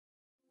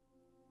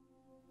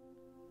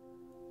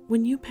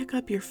When you pick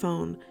up your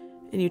phone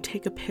and you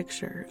take a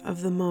picture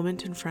of the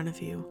moment in front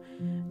of you,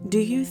 do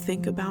you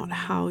think about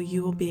how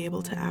you will be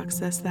able to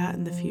access that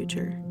in the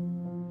future?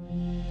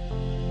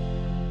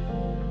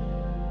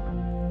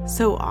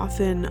 So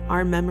often,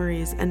 our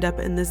memories end up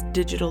in this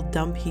digital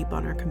dump heap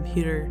on our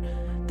computer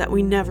that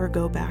we never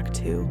go back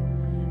to,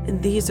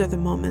 and these are the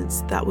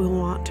moments that we'll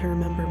want to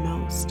remember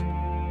most.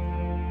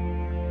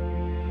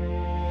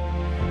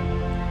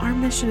 Our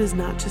mission is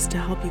not just to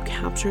help you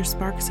capture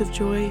sparks of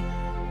joy,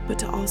 but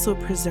to also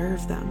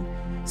preserve them,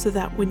 so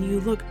that when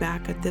you look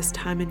back at this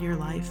time in your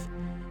life,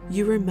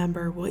 you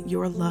remember what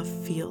your love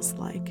feels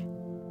like.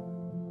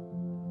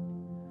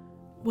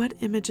 What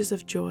images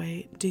of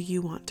joy do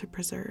you want to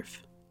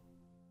preserve?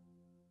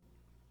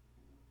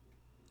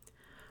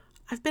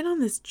 I've been on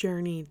this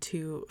journey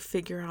to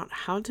figure out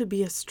how to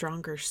be a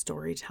stronger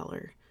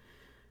storyteller.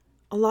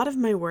 A lot of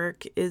my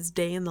work is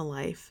day in the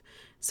life,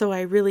 so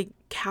I really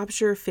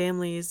capture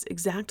families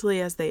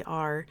exactly as they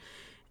are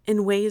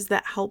in ways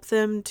that help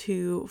them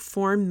to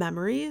form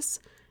memories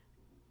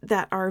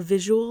that are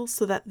visual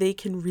so that they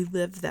can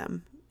relive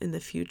them in the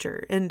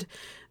future. And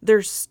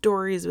there's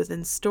stories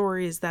within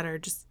stories that are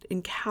just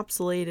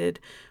encapsulated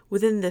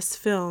within this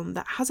film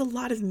that has a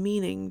lot of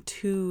meaning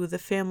to the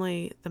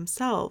family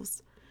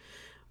themselves.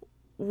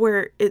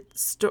 Where it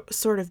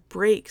sort of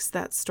breaks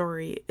that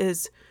story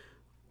is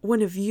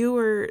when a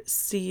viewer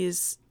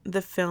sees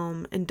the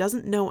film and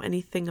doesn't know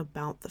anything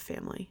about the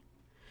family.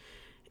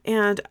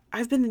 And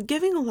I've been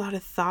giving a lot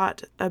of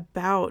thought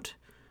about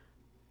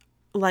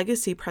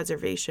legacy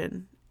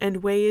preservation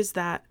and ways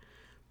that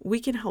we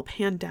can help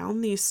hand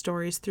down these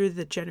stories through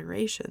the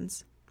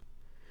generations.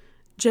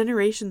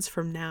 Generations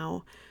from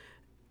now,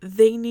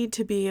 they need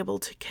to be able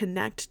to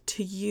connect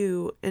to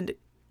you and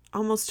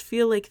almost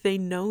feel like they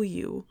know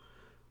you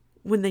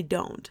when they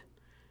don't.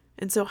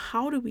 And so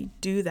how do we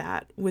do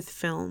that with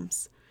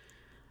films?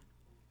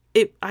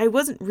 I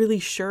wasn't really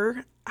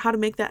sure how to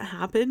make that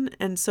happen.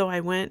 And so I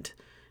went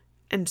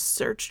and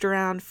searched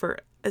around for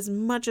as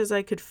much as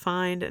I could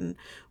find and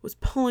was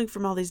pulling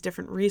from all these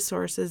different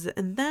resources.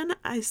 And then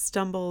I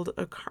stumbled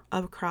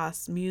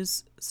across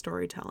Muse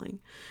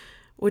Storytelling,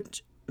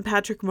 which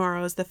Patrick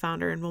Morrow is the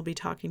founder, and we'll be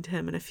talking to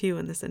him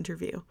in this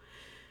interview.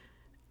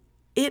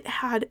 It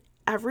had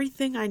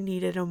everything I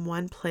needed in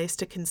one place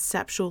to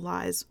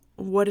conceptualize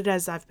what it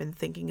is I've been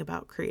thinking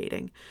about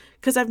creating,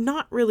 because I've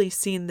not really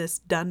seen this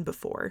done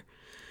before.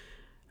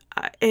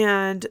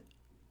 And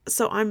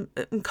so I'm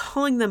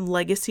calling them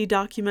legacy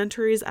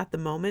documentaries at the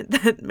moment.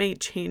 That may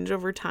change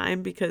over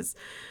time because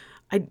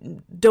I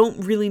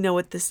don't really know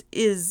what this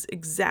is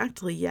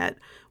exactly yet.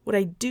 What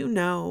I do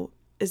know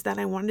is that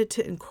I wanted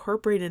to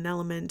incorporate an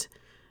element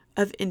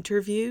of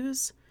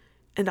interviews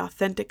and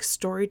authentic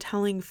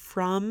storytelling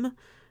from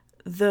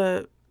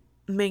the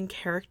main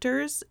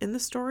characters in the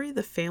story,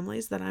 the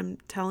families that I'm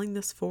telling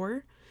this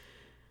for,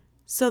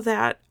 so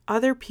that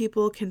other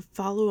people can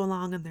follow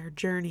along on their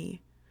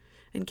journey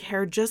and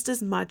care just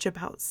as much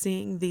about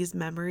seeing these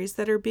memories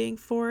that are being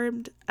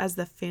formed as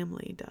the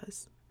family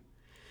does.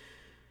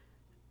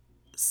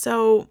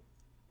 So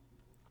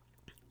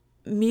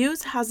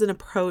Muse has an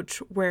approach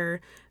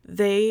where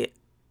they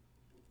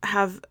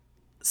have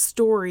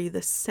story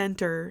the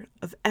center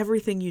of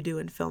everything you do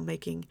in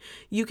filmmaking.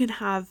 You can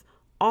have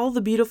all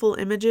the beautiful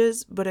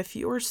images, but if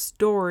your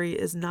story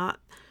is not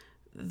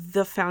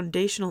the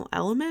foundational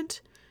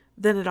element,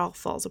 then it all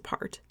falls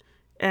apart.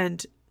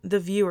 And the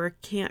viewer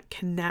can't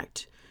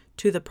connect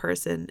to the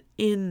person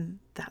in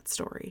that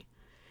story.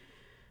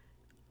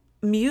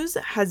 Muse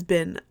has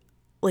been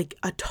like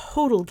a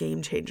total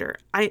game changer.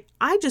 I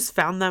just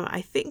found them,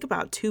 I think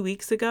about 2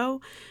 weeks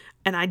ago,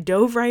 and I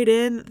dove right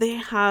in. They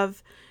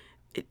have,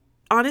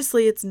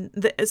 honestly,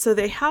 so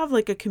they have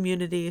like a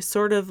community,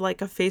 sort of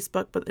like a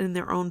Facebook, but in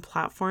their own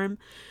platform,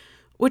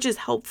 which is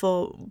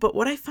helpful. But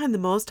what I find the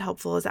most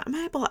helpful is that I'm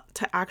able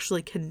to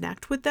actually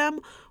connect with them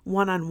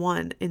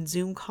one-on-one in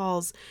Zoom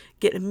calls,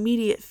 get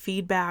immediate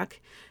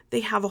feedback. They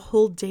have a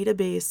whole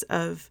database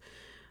of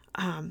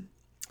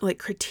like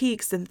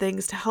critiques and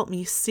things to help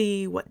me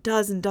see what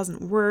does and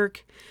doesn't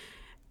work.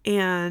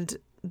 And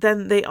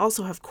then they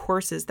also have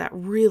courses that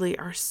really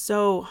are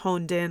so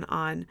honed in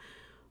on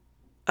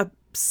a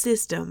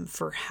system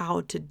for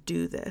how to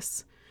do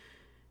this.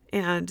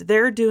 And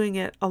they're doing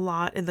it a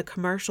lot in the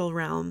commercial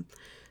realm.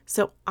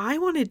 So I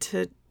wanted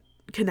to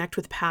connect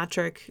with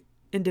Patrick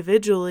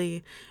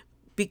individually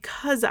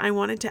because I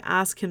wanted to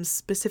ask him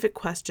specific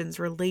questions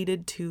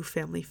related to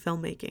family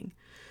filmmaking.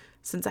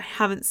 Since I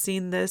haven't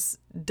seen this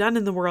done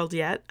in the world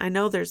yet, I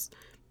know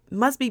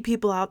must be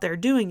people out there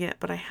doing it,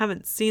 but I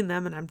haven't seen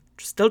them and I'm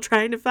still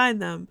trying to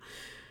find them.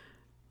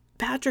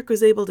 Patrick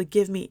was able to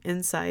give me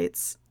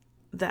insights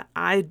that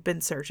I'd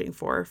been searching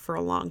for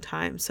a long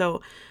time.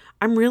 So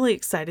I'm really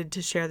excited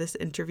to share this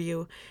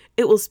interview.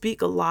 It will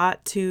speak a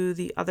lot to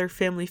the other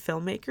family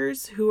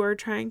filmmakers who are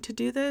trying to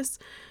do this,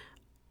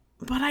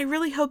 but I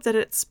really hope that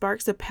it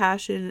sparks a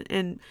passion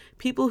in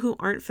people who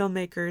aren't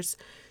filmmakers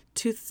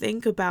to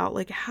think about,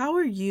 like, how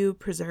are you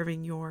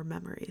preserving your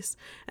memories?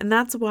 And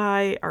that's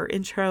why our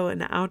intro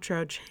and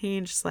outro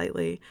changed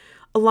slightly,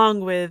 along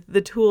with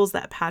the tools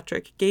that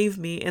Patrick gave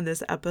me in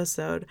this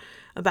episode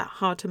about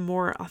how to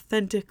more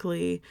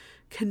authentically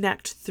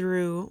connect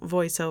through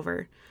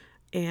voiceover.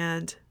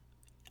 And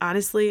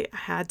honestly, I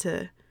had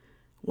to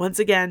once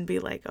again be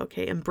like,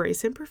 okay,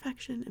 embrace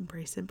imperfection,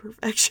 embrace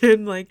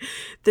imperfection. Like,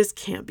 this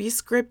can't be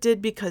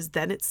scripted because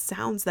then it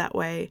sounds that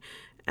way.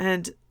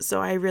 And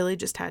so I really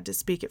just had to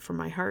speak it from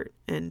my heart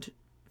and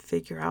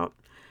figure out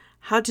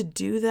how to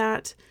do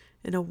that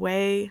in a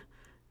way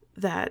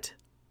that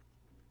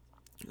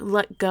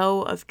let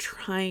go of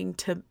trying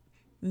to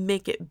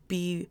make it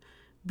be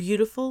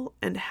beautiful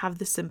and have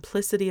the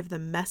simplicity of the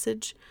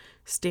message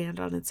stand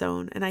on its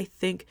own. And I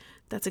think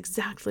that's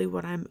exactly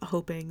what I'm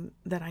hoping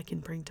that I can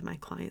bring to my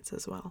clients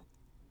as well.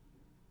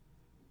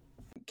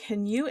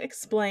 Can you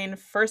explain,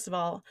 first of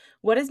all,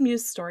 what is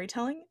Muse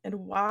storytelling and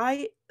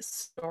why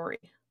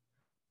story?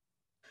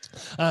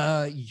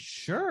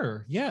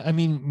 Sure. Yeah. I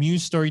mean,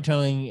 Muse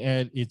storytelling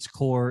at its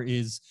core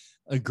is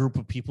a group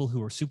of people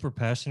who are super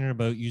passionate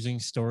about using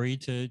story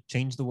to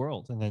change the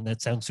world. And then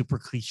that sounds super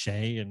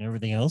cliche and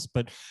everything else,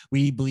 but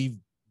we believe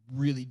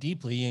really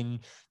deeply in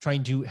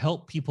trying to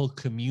help people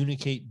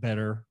communicate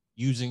better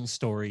using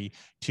story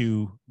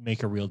to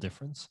make a real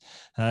difference.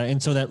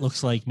 And so that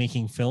looks like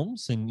making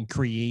films and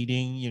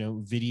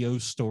creating, video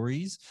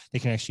stories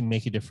that can actually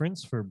make a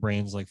difference for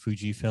brands like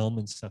Fujifilm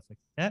and stuff like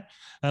that.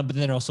 But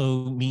then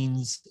also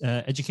means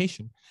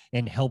education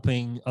and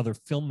helping other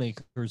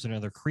filmmakers and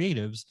other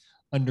creatives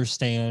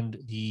understand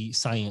the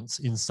science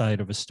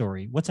inside of a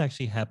story. What's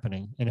actually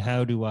happening, and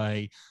how do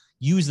I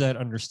use that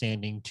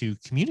understanding to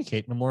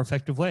communicate in a more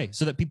effective way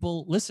so that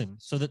people listen,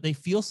 so that they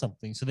feel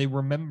something, so they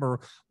remember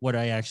what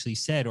I actually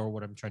said or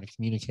what I'm trying to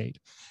communicate.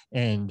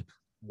 And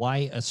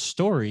why a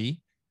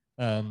story?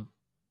 I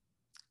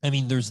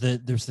mean, there's the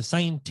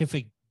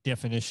scientific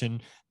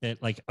definition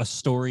that like a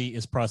story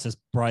is processed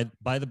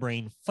by the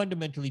brain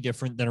fundamentally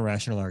different than a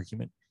rational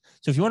argument.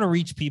 So if you want to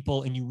reach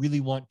people and you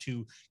really want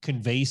to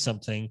convey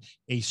something,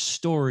 a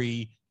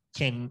story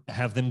can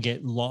have them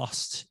get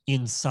lost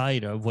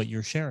inside of what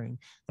you're sharing.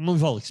 I mean,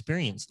 we've all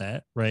experienced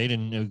that, right?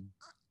 And a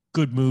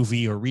good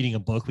movie or reading a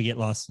book, we get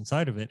lost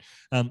inside of it.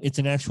 It's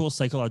an actual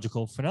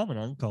psychological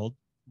phenomenon called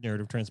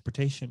narrative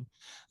transportation.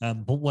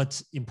 But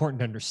what's important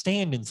to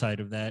understand inside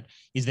of that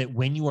is that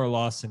when you are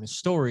lost in a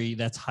story,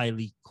 that's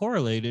highly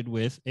correlated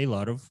with a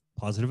lot of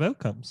positive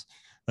outcomes.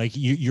 Like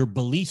your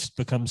beliefs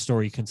become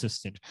story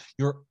consistent.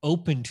 You're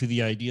open to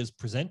the ideas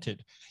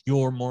presented.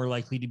 You're more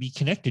likely to be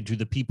connected to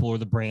the people or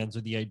the brands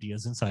or the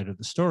ideas inside of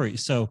the story.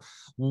 So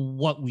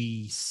what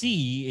we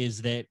see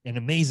is that an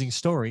amazing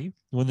story,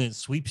 one that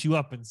sweeps you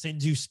up and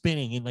sends you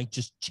spinning and like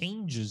just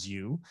changes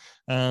you,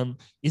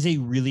 is a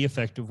really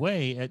effective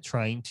way at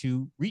trying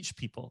to reach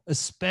people,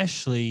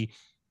 especially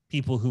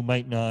people who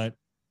might not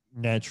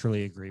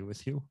naturally agree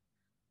with you.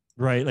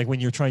 Right, like when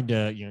you're trying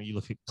to, you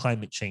look at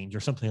climate change or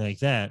something like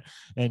that,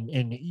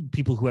 and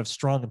people who have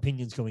strong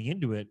opinions going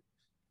into it,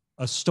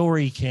 a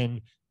story can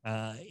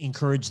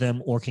encourage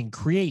them or can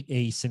create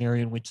a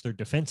scenario in which their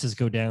defenses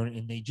go down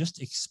and they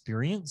just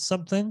experience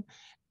something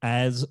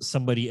as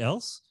somebody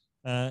else,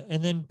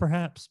 and then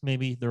perhaps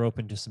maybe they're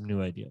open to some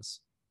new ideas.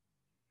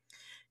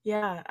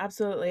 Yeah,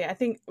 absolutely. I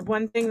think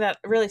one thing that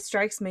really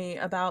strikes me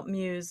about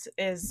Muse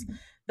is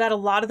that a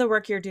lot of the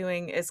work you're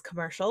doing is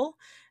commercial.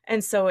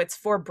 And so it's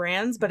for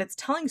brands, but it's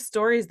telling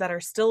stories that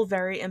are still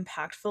very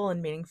impactful and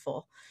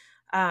meaningful.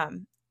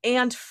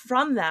 And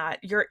from that,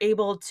 you're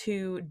able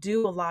to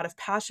do a lot of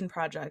passion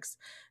projects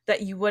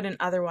that you wouldn't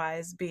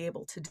otherwise be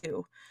able to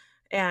do.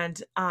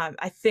 And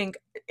I think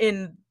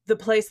in the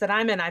place that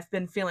I'm in, I've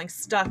been feeling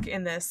stuck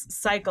in this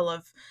cycle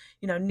of,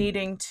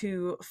 needing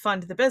to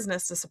fund the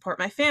business to support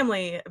my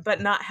family,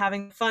 but not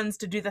having funds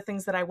to do the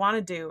things that I want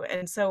to do.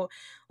 And so,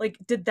 like,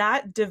 did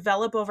that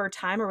develop over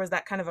time, or was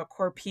that kind of a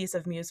core piece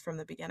of Muse from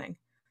the beginning?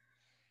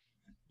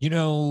 You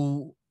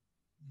know,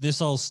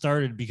 this all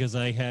started because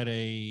I had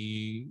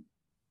a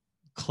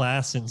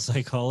class in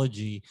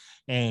psychology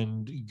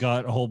and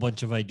got a whole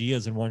bunch of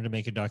ideas and wanted to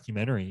make a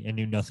documentary and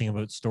knew nothing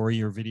about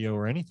story or video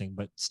or anything,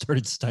 but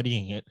started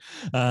studying it,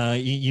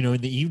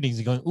 in the evenings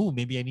and going, oh,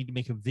 maybe I need to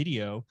make a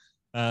video.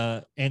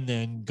 And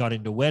then got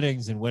into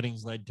weddings, and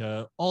weddings led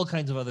to all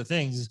kinds of other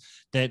things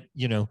that,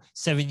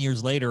 7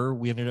 years later,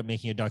 we ended up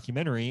making a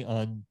documentary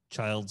on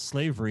child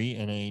slavery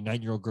and a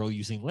 9-year-old girl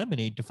using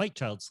lemonade to fight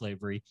child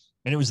slavery.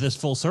 And it was this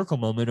full circle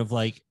moment of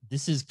like,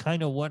 this is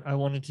kind of what I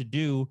wanted to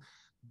do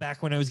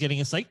back when I was getting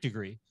a psych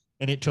degree.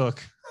 And it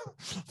took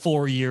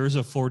 4 years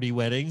of 40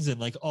 weddings and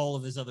like all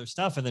of this other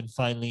stuff. And then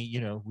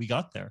finally, we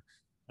got there.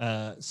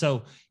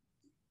 So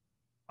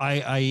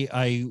I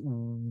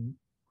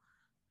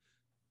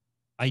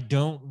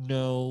don't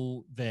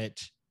know that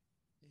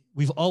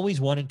we've always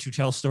wanted to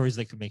tell stories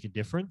that could make a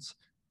difference.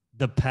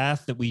 The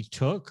path that we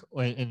took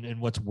and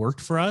what's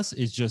worked for us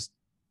is just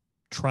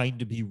trying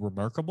to be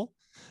remarkable,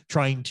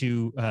 trying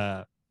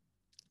to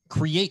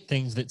create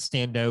things that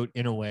stand out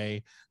in a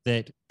way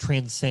that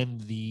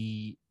transcend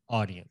the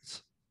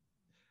audience.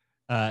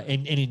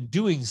 and in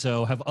doing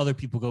so, have other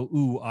people go,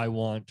 ooh, I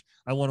want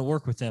to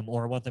work with them,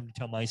 or I want them to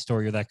tell my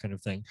story, or that kind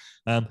of thing.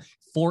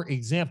 For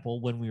example,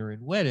 when we were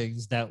in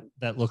weddings, that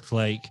looked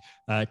like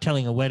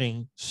telling a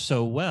wedding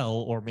so well,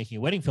 or making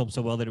a wedding film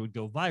so well that it would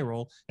go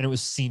viral, and it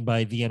was seen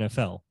by the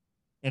NFL.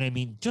 And I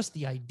mean, just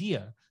the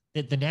idea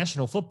that the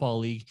National Football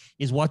League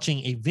is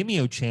watching a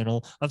Vimeo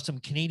channel of some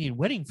Canadian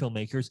wedding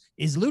filmmakers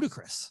is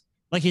ludicrous.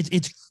 Like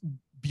it's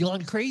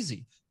beyond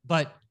crazy,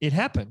 but it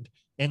happened.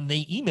 And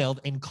they emailed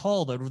and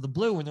called out of the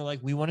blue, and they're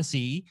like, we want to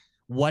see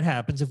what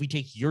happens if we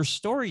take your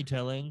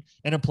storytelling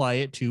and apply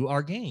it to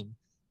our game.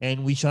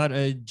 And we shot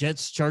a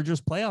Jets Chargers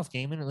playoff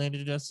game, and it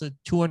landed us a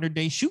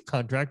 200-day shoot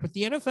contract with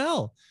the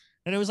NFL.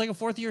 And it was like a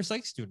fourth year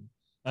psych student.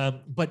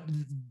 But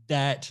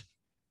that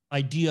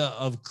idea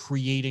of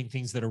creating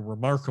things that are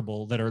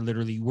remarkable, that are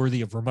literally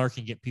worthy of remark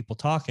and get people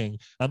talking,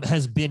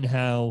 has been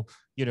how,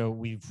 you know,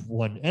 we've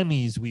won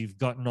Emmys, we've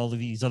gotten all of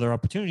these other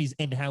opportunities,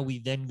 and how we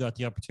then got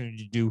the opportunity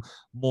to do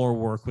more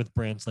work with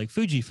brands like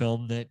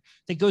Fujifilm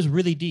that goes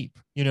really deep.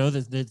 You know,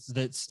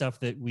 that stuff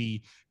that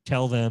we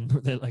tell them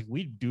that, like,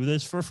 we do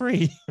this for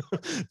free.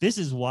 This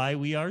is why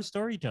we are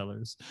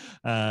storytellers.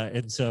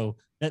 And so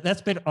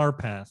that's been our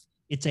path.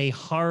 It's a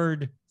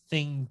hard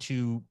thing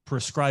to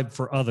prescribe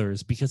for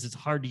others because it's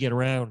hard to get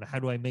around. How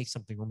do I make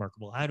something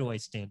remarkable? How do I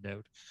stand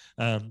out?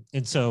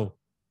 And so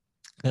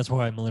that's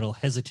why I'm a little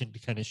hesitant to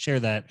kind of share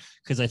that,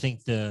 because I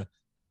think the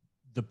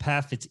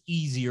path that's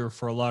easier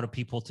for a lot of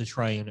people to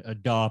try and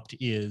adopt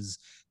is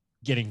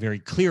getting very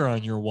clear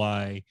on your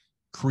why,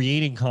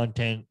 creating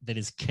content that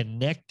is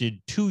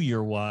connected to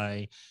your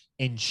why,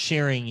 and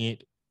sharing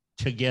it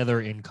together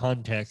in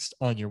context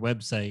on your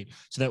website,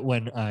 so that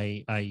when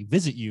I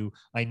visit you,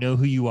 I know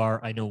who you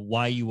are, I know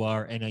why you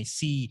are, and I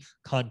see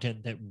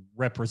content that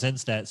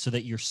represents that, so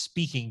that you're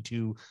speaking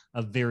to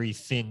a very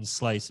thin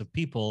slice of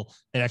people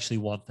that actually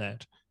want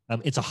that.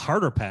 It's a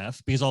harder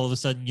path because all of a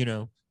sudden, you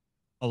know,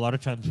 a lot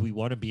of times we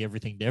want to be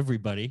everything to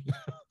everybody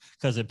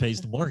because it pays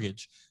the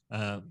mortgage.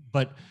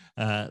 But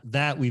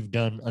that we've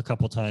done a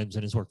couple times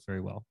and has worked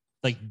very well.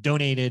 Like,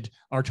 donated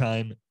our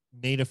time,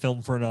 made a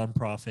film for a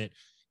nonprofit,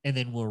 and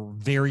then we're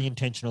very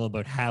intentional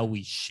about how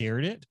we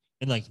shared it.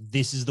 And like,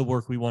 this is the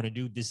work we want to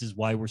do. This is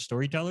why we're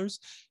storytellers.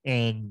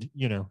 And,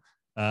 you know,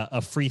 a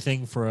free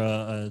thing for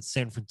a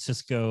San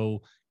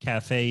Francisco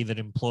cafe that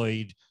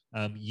employed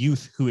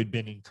youth who had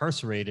been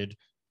incarcerated,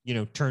 you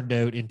know, turned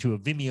out into a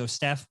Vimeo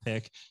staff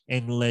pick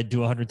and led to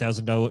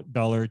 $100,000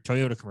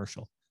 Toyota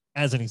commercial,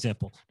 as an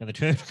example. Now, the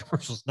Toyota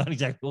commercial is not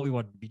exactly what we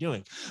wanted to be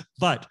doing,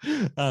 but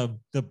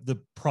the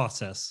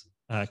process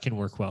can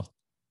work well.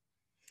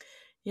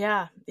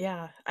 Yeah,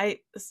 yeah.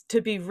 To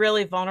be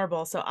really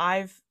vulnerable. So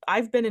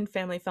I've been in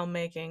family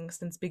filmmaking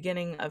since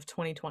beginning of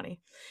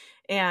 2020,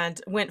 and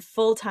went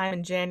full time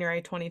in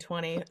January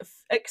 2020.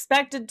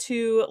 Expected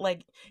to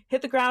like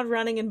hit the ground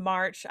running in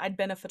March. I'd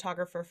been a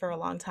photographer for a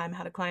long time,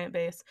 had a client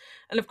base,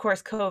 and of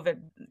course COVID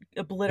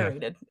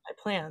obliterated my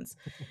plans.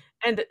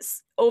 And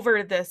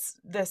over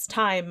this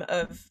time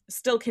of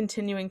still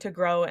continuing to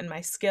grow in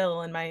my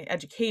skill and my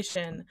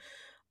education,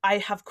 I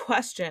have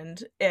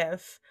questioned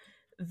if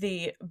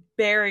the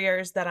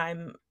barriers that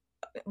I'm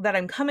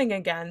coming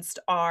against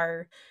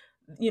are,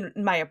 you know,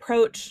 my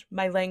approach,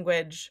 my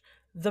language,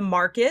 the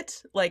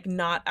market, like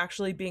not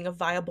actually being a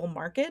viable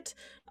market,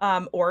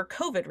 or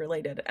COVID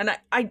related. And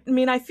I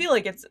mean, I feel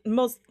like it's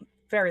most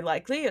very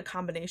likely a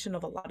combination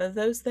of a lot of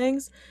those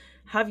things.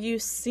 Can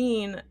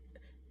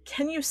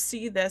you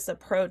see this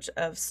approach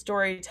of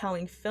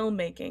storytelling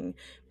filmmaking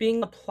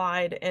being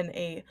applied in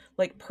a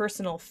like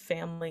personal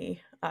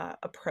family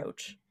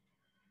approach?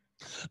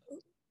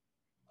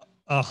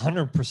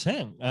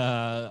 100%.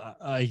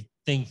 I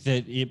think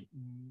that it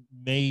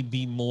may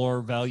be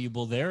more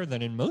valuable there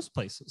than in most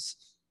places,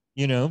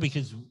 you know,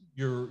 because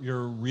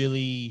you're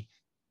really,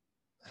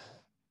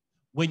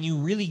 when you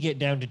really get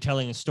down to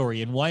telling a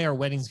story, and why our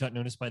weddings got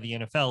noticed by the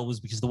NFL was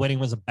because the wedding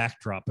was a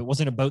backdrop. It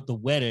wasn't about the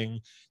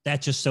wedding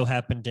that just so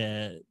happened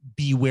to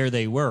be where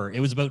they were. It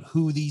was about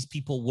who these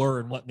people were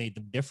and what made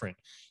them different.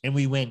 And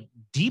we went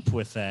deep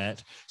with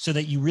that so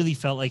that you really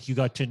felt like you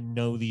got to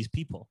know these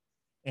people.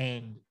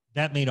 And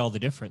that made all the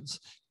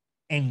difference.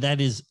 And that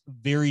is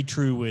very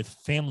true with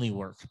family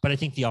work. But I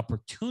think the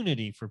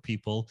opportunity for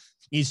people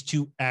is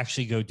to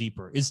actually go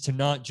deeper, is to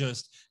not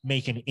just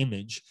make an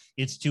image.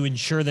 It's to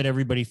ensure that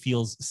everybody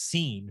feels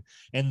seen,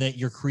 and that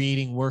you're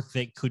creating work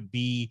that could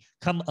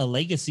become a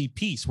legacy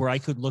piece where I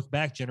could look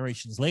back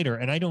generations later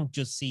and I don't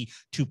just see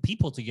two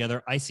people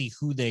together. I see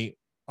who they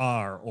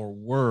are or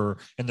were,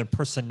 and their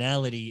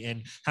personality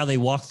and how they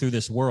walk through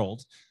this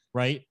world,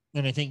 right?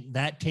 And I think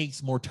that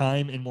takes more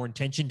time and more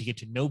intention to get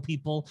to know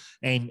people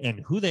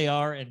and who they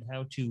are and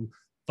how to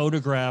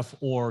photograph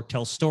or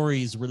tell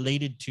stories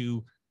related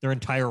to their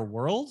entire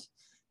world.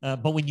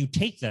 But when you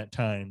take that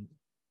time,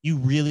 you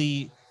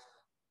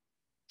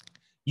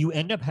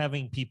end up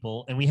having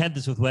people, and we had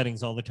this with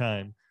weddings all the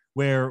time,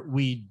 where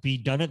we'd be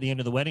done at the end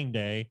of the wedding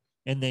day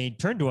and they'd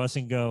turn to us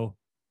and go,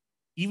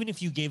 even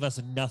if you gave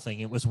us nothing,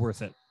 it was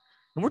worth it.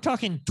 And we're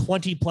talking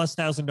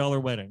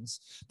 $20,000+ weddings,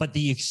 but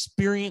the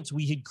experience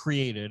we had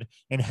created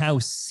and how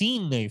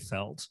seen they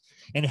felt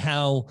and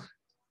how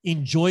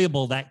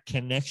enjoyable that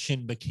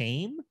connection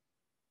became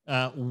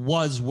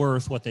was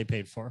worth what they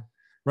paid for.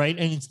 Right.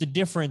 And it's the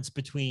difference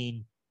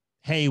between,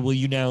 hey, will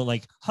you now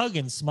like hug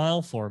and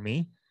smile for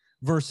me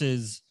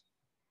versus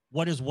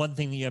what is one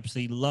thing that you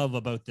absolutely love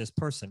about this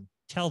person?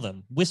 Tell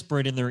them, whisper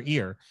it in their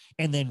ear,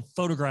 and then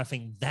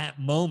photographing that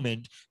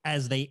moment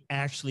as they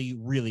actually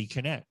really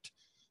connect.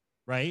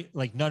 Right.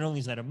 Like not only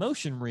is that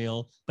emotion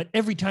real, but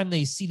every time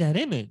they see that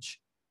image,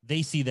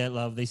 they see that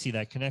love, they see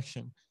that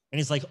connection.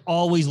 And it's like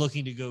always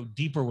looking to go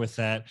deeper with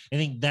that. I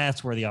think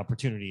that's where the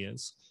opportunity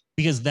is,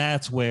 because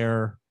that's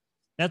where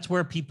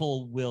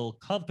people will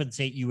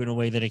compensate you in a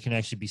way that it can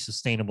actually be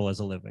sustainable as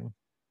a living.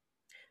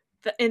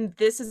 And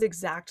this is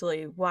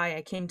exactly why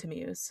I came to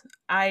Muse.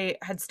 I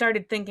had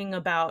started thinking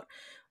about,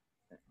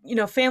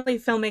 family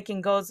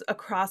filmmaking goes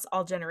across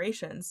all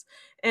generations.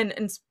 And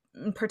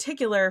in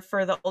particular,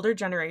 for the older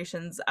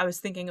generations, I was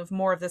thinking of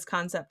more of this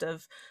concept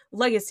of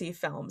legacy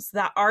films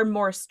that are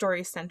more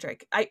story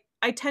centric.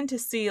 I tend to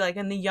see, like,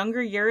 in the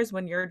younger years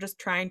when you're just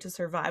trying to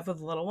survive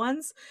with little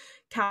ones,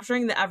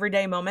 capturing the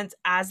everyday moments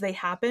as they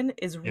happen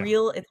is Yeah.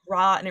 real, it's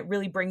raw, and it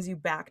really brings you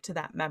back to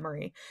that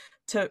memory,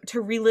 to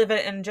relive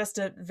it in just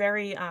a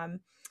very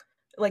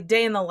like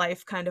day in the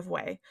life kind of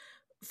way.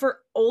 For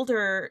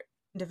older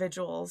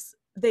individuals,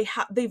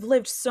 they've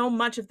lived so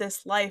much of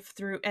this life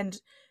through and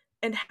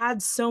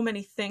had so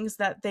many things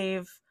that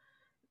they've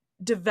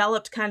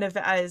developed kind of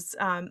as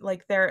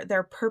like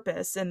their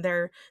purpose and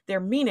their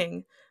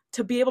meaning,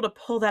 to be able to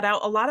pull that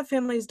out. A lot of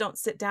families don't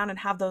sit down and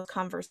have those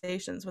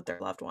conversations with their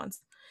loved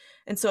ones.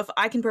 And so if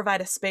I can provide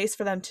a space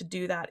for them to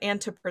do that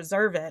and to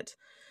preserve it,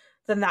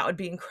 then that would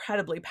be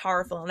incredibly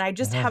powerful. And I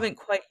just Uh-huh. haven't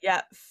quite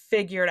yet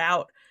figured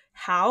out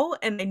how.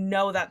 And I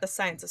know that the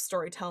science of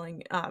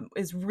storytelling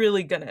is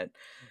really going to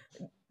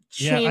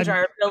Yeah. change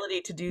our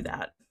ability to do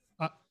that.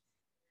 I,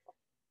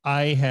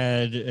 I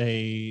had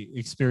a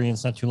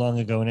experience not too long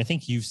ago, and I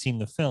think you've seen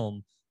the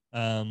film,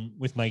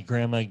 with my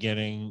grandma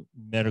getting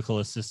medical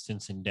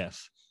assistance in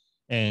death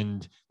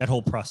and that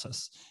whole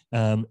process.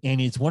 And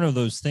it's one of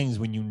those things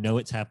when you know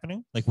it's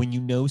happening, like when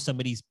you know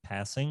somebody's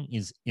passing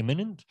is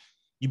imminent,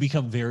 you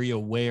become very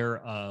aware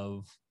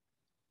of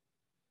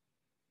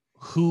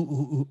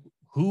who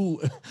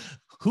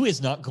who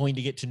is not going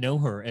to get to know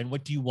her, and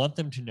what do you want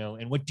them to know,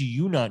 and what do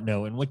you not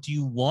know, and what do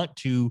you want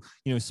to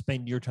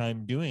spend your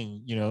time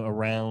doing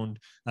around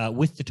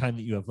with the time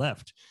that you have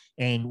left.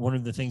 And one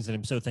of the things that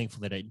I'm so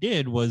thankful that I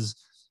did was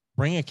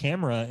bring a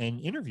camera and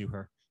interview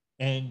her.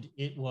 And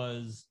it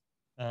was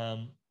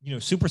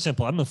super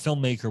simple. I'm a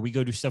filmmaker. We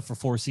go do stuff for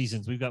 4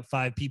 seasons. We've got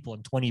 5 people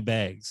and 20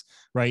 bags,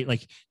 right?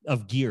 Like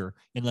of gear.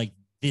 And like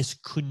this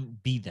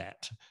couldn't be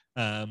that.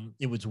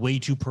 It was way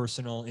too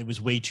personal. It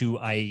was way too,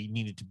 I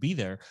needed to be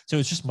there. So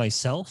it's just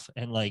myself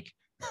and like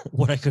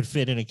what I could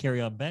fit in a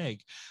carry-on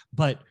bag.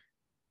 But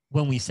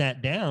when we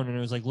sat down and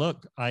I was like,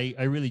 look, I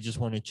really just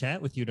want to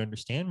chat with you to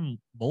understand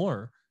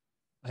more.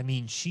 I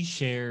mean, she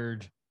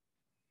shared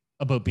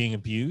about being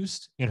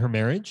abused in her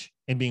marriage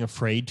and being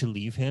afraid to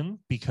leave him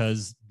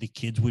because the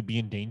kids would be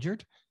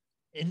endangered.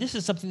 And this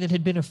is something that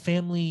had been a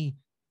family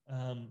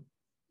um,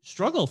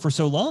 struggle for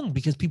so long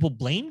because people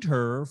blamed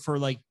her for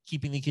like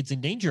keeping the kids in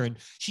danger. And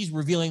she's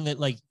revealing that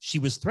like she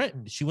was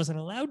threatened, she wasn't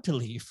allowed to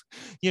leave,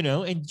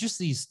 and just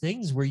these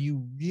things where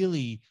you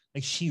really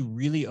like, she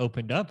really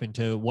opened up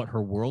into what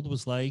her world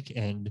was like,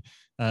 and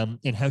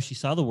how she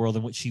saw the world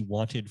and what she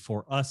wanted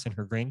for us and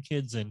her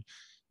grandkids. And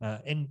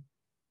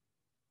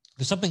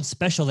there's something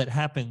special that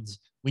happens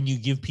when you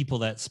give people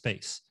that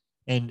space.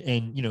 And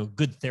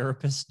good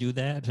therapists do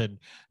that,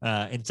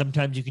 and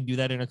sometimes you can do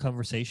that in a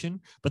conversation,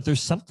 but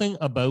there's something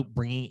about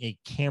bringing a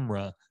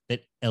camera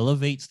that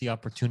elevates the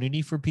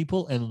opportunity for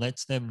people and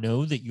lets them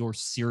know that you're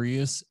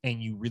serious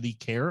and you really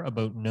care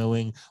about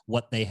knowing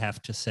what they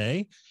have to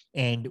say.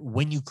 And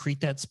when you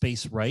create that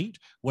space right,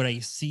 what I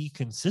see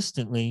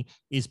consistently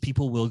is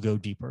people will go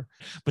deeper,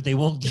 but they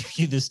won't give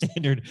you the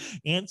standard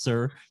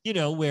answer,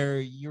 where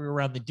you're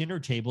around the dinner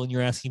table and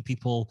you're asking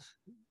people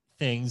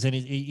things, and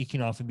it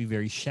can often be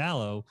very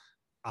shallow.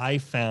 I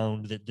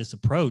found that this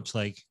approach,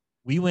 like,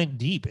 we went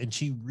deep, and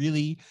she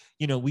really,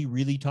 we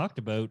really talked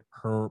about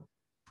her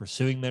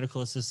pursuing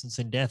medical assistance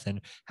in death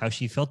and how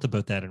she felt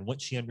about that and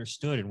what she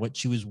understood and what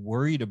she was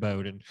worried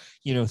about, and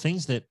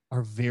things that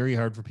are very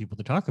hard for people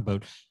to talk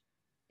about.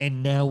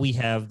 And now we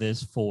have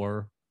this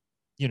for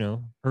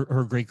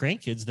her great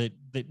grandkids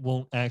that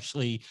won't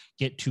actually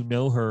get to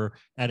know her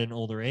at an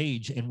older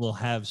age, and will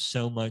have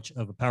so much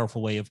of a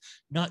powerful way of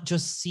not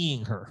just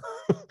seeing her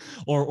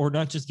or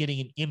not just getting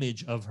an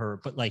image of her,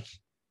 but like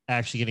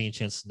actually getting a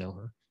chance to know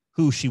her,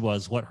 who she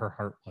was, what her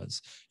heart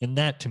was. And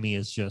that to me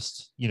is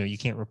just, you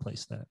can't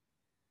replace that.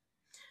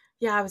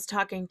 Yeah, I was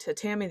talking to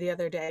Tammy the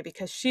other day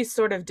because she's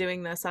sort of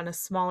doing this on a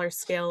smaller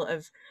scale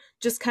of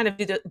just kind of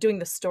doing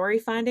the story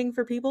finding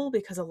for people,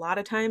 because a lot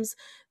of times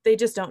they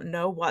just don't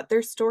know what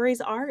their stories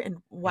are and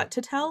Yeah. what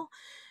to tell.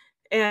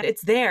 And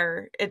it's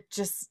there. It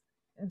just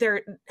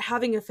there,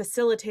 having a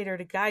facilitator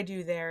to guide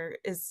you there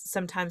is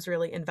sometimes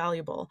really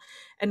invaluable.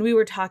 And we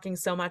were talking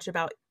so much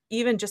about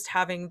even just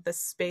having the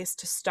space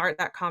to start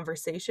that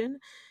conversation.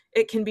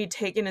 It can be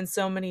taken in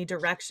so many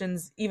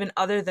directions, even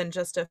other than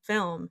just a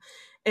film,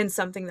 in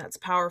something that's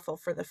powerful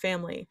for the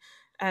family.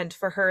 And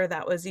for her,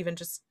 that was even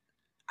just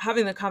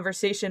having the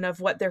conversation of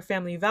what their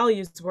family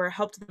values were,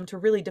 helped them to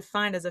really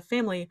define as a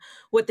family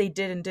what they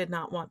did and did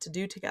not want to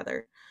do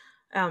together,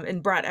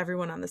 and brought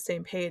everyone on the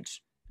same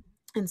page.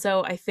 And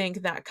so I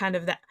think that kind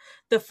of that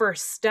the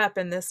first step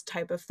in this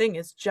type of thing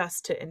is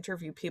just to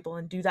interview people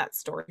and do that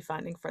story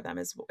finding for them,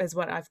 is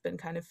what I've been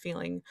kind of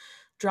feeling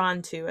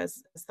drawn to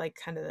as like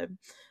kind of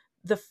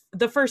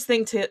the first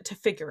thing to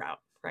figure out,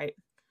 right?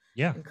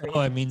 Yeah. And create. Oh,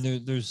 I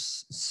mean,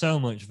 there's so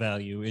much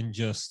value in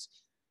just,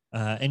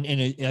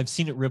 I've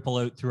seen it ripple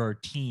out through our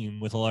team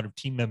with a lot of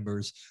team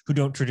members who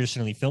don't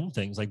traditionally film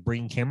things, like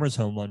bringing cameras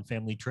home on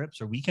family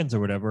trips or weekends or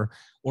whatever,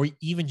 or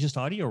even just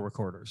audio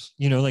recorders,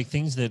 like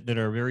things that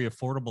are very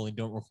affordable and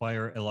don't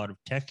require a lot of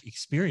tech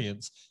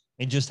experience.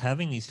 And just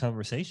having these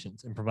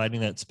conversations and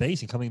providing that space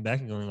and coming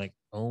back and going like,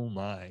 oh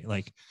my,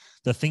 like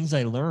the things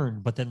I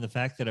learned, but then the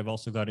fact that I've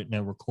also got it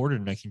now recorded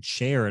and I can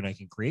share and I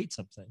can create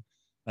something,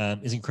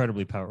 is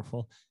incredibly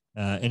powerful.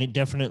 And it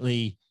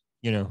definitely,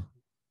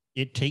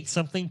 it takes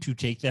something to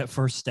take that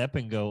first step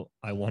and go,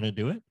 I want to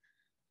do it.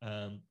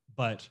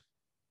 But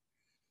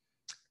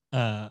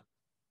I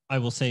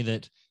will say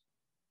that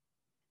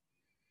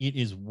it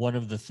is one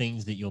of the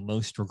things that you'll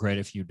most regret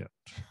if you don't,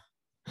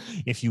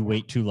 if you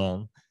wait too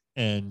long.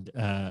 And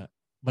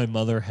my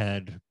mother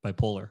had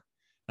bipolar.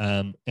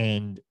 And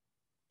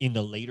in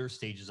the later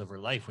stages of her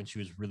life, when she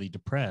was really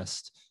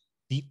depressed,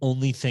 the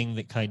only thing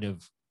that kind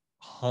of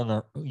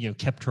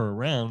kept her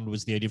around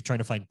was the idea of trying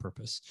to find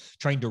purpose,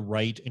 trying to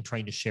write and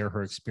trying to share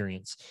her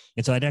experience.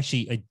 And so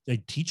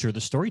I'd teach her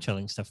the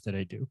storytelling stuff that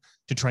I do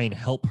to try and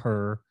help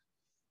her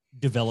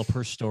develop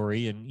her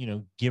story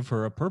and, give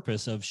her a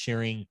purpose of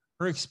sharing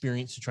her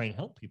experience to try and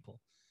help people.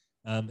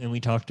 And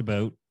we talked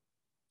about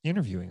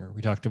interviewing her.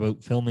 We talked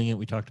about filming it.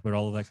 We talked about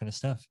all of that kind of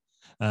stuff.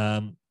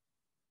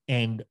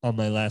 And on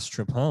my last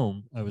trip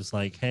home, I was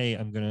like, hey,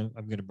 I'm going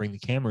to bring the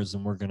cameras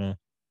and we're going to,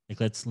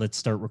 let's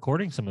start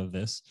recording some of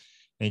this.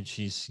 And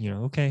she's,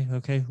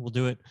 okay, we'll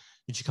do it.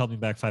 And she called me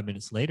back 5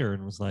 minutes later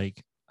and was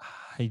like,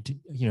 I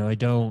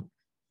don't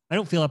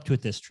feel up to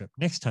it this trip.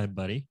 Next time,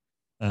 buddy.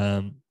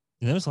 And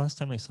that was the last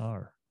time I saw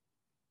her.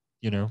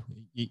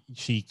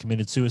 She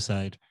committed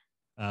suicide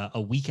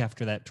a week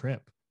after that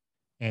trip.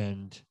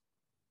 And,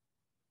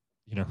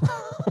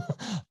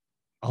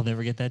 I'll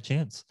never get that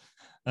chance.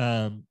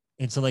 And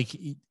so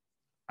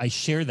I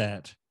share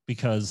that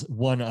because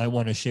one, I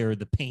want to share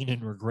the pain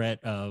and regret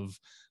of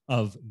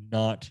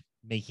not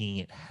making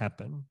it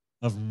happen,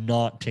 of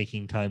not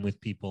taking time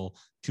with people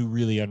to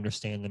really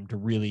understand them, to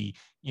really,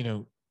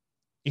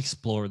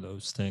 explore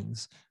those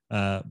things,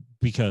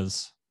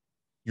 because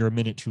you're a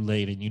minute too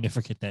late and you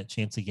never get that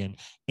chance again.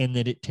 And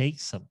that it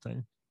takes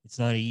something. It's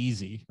not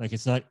easy.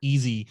 It's not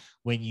easy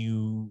when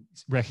you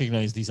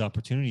recognize these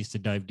opportunities to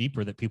dive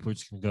deeper that people are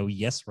just going to go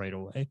yes right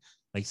away.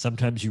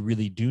 Sometimes you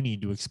really do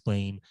need to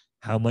explain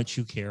how much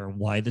you care and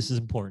why this is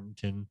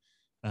important,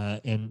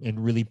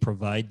 and really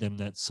provide them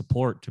that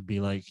support to be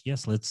like,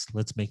 yes, let's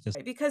make this.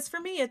 Because for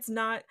me, it's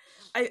not,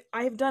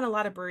 I've done a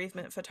lot of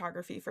bereavement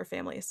photography for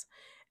families.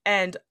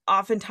 And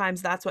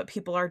oftentimes that's what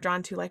people are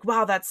drawn to, like,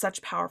 wow, that's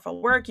such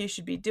powerful work. You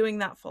should be doing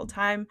that full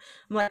time.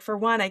 I'm like, for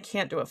one, I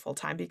can't do it full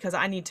time because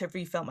I need to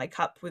refill my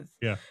cup with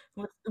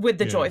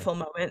the joyful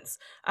moments.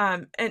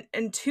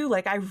 And two,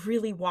 I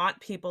really want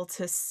people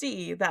to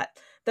see that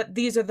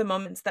these are the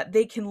moments that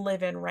they can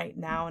live in right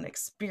now and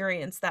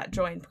experience that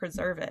joy and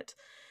preserve it.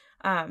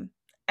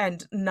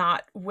 And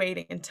not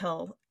waiting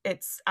until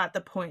it's at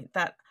the point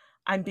that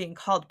I'm being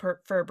called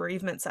for a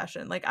bereavement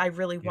session. I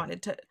really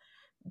wanted to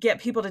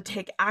get people to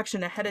take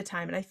action ahead of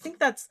time. And I think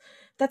that's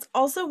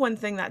also one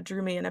thing that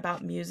drew me in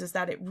about Muse, is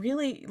that it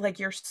really,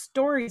 your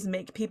stories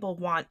make people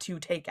want to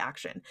take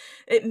action.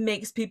 It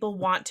makes people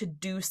want to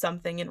do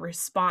something in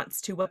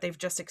response to what they've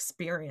just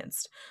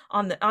experienced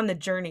on the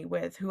journey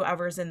with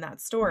whoever's in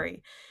that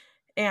story.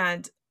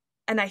 And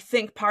I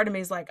think part of me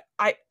is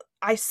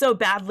I so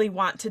badly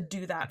want to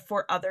do that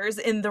for others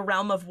in the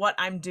realm of what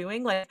I'm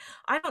doing. I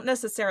don't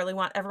necessarily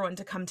want everyone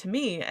to come to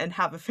me and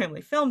have a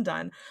family film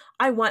done.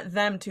 I want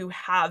them to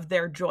have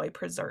their joy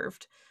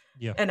preserved.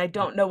 Yeah. And I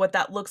don't know what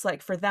that looks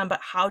like for them,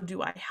 but how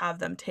do I have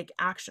them take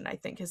action, I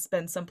think has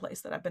been someplace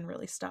that I've been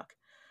really stuck.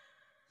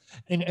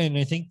 And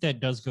I think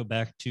that does go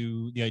back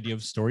to the idea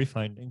of story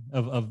finding,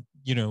 of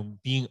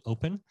being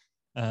open.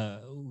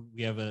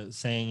 We have a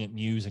saying at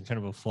Muse and kind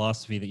of a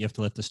philosophy that you have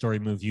to let the story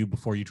move you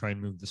before you try and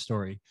move the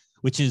story,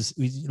 which is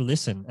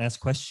listen, ask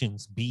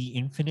questions, be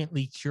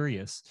infinitely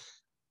curious.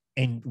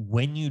 And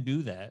when you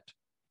do that,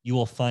 you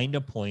will find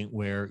a point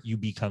where you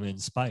become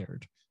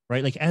inspired,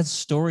 right? As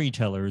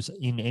storytellers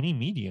in any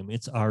medium,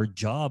 it's our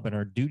job and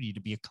our duty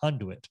to be a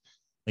conduit.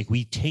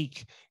 We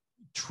take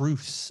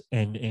truths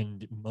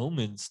and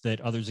moments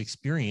that others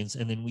experience,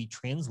 and then we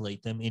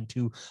translate them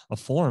into a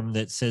form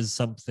that says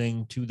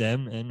something to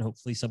them and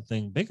hopefully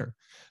something bigger.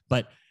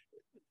 But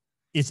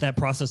it's that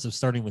process of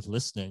starting with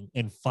listening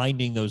and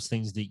finding those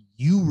things that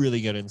you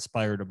really get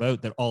inspired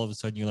about, that all of a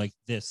sudden you're like,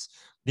 this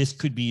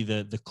could be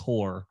the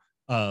core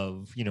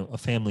of, you know, a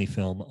family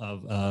film,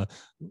 of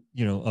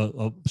you know,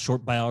 a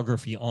short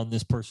biography on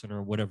this person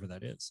or whatever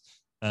that is.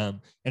 And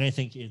I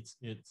think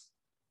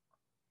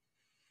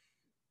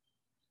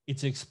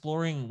it's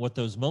exploring what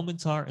those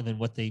moments are and then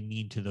what they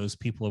mean to those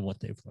people and what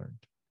they've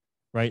learned,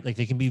 right? Like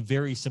they can be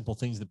very simple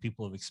things that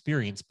people have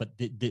experienced, but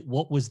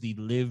what was the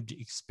lived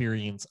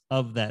experience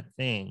of that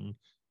thing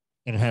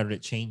and how did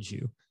it change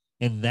you?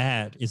 And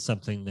that is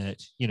something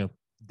that, you know,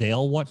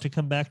 they'll want to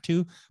come back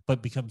to,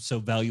 but becomes so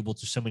valuable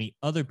to so many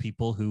other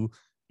people who,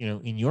 you know,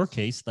 in your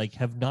case, like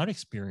have not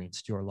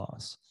experienced your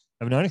loss,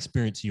 have not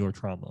experienced your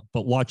trauma,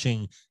 but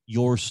watching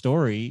your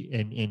story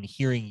and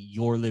hearing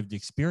your lived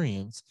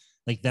experience,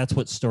 like that's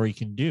what story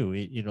can do.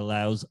 It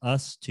allows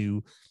us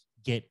to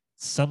get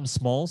some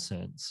small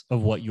sense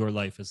of what your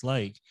life is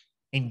like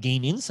and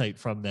gain insight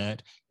from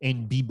that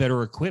and be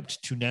better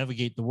equipped to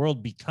navigate the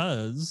world,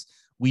 because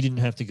we didn't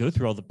have to go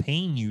through all the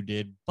pain you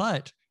did,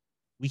 but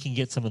we can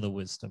get some of the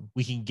wisdom.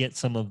 We can get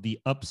some of the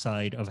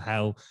upside of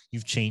how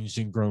you've changed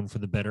and grown for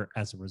the better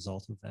as a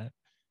result of that.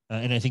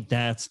 And I think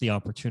that's the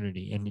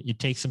opportunity. And it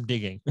takes some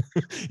digging,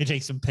 it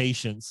takes some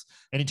patience,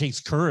 and it takes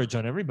courage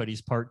on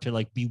everybody's part to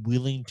like be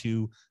willing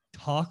to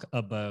talk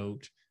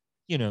about,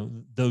 you know,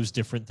 those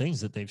different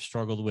things that they've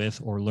struggled with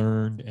or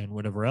learned and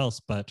whatever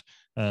else. But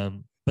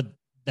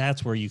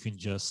that's where you can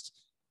just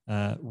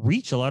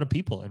reach a lot of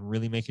people and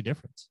really make a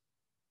difference.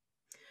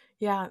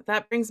 Yeah,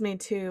 that brings me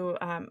to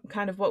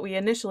kind of what we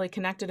initially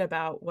connected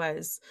about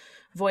was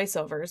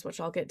voiceovers,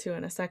 which I'll get to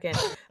in a second.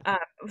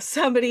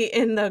 Somebody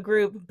in the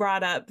group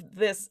brought up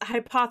this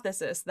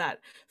hypothesis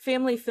that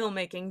family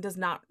filmmaking does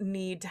not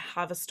need to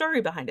have a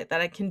story behind it, that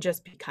it can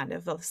just be kind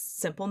of a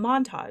simple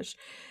montage.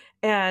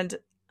 And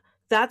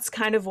that's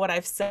kind of what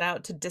I've set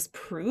out to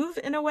disprove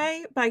in a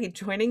way by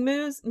joining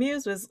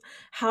Muse was,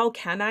 how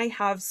can I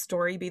have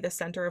story be the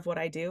center of what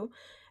I do?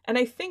 And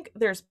I think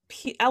there's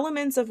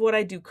elements of what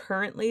I do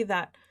currently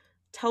that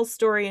tell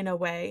story in a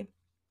way.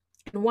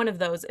 And one of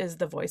those is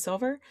the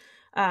voiceover.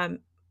 Um,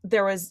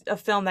 there was a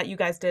film that you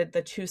guys did,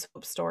 the Choose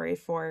Hope story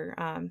for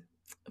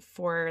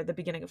the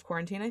beginning of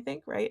quarantine, I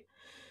think, right?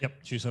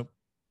 Yep, Choose Hope.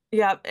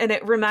 Yeah, and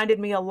it reminded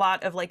me a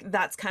lot of like,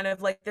 that's kind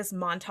of like this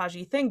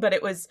montagey thing, but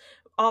it was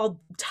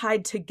all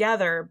tied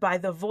together by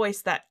the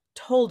voice that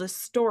told a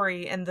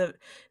story, and the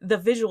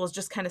visuals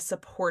just kind of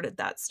supported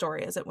that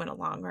story as it went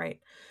along,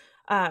 right?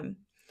 Um,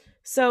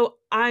 so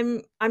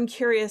I'm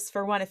curious,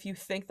 for one, if you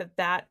think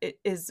that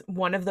is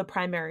one of the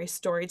primary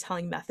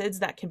storytelling methods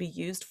that can be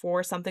used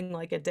for something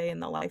like a day in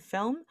the life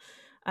film,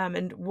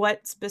 and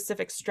what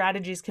specific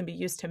strategies can be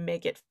used to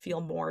make it feel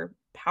more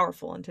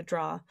powerful and to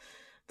draw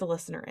the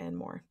listener in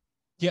more.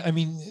 Yeah, I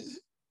mean,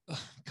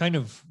 kind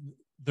of,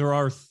 there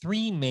are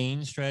three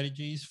main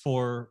strategies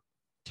for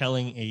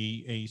telling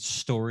a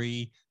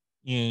story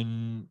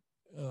in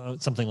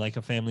something like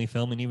a family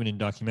film and even in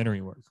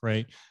documentary work,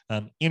 right?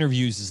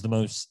 Interviews is the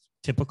most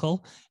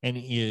typical, and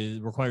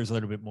it requires a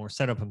little bit more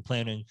setup and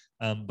planning,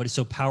 but it's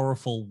so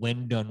powerful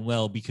when done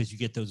well because you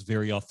get those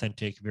very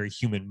authentic, very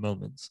human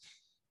moments.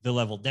 The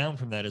level down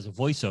from that is a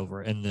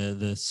voiceover, and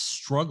the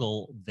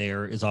struggle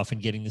there is often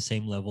getting the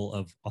same level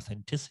of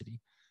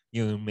authenticity,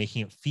 you know,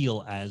 making it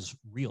feel as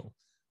real.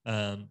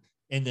 And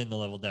then the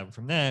level down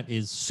from that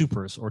is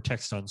supers or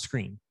text on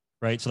screen,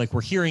 right? So like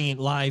we're hearing it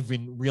live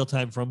in real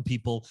time from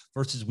people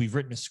versus we've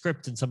written a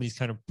script and somebody's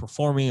kind of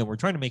performing and we're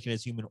trying to make it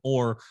as human,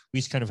 or we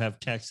just kind of have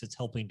text that's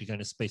helping to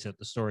kind of space out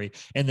the story.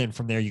 And then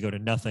from there you go to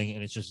nothing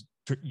and it's just,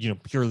 you know,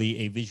 purely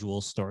a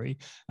visual story.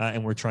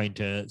 And we're trying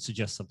to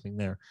suggest something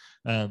there.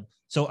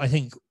 So I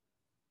think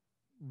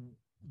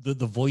the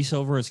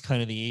voiceover is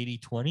kind of the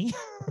 80-20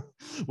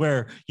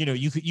 where, you know,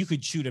 you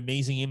could shoot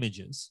amazing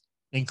images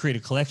and create a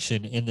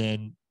collection and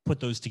then put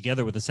those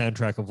together with a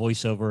soundtrack, of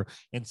voiceover,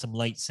 and some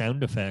light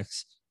sound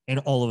effects, and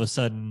all of a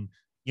sudden,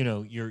 you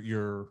know,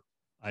 your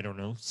I don't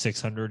know,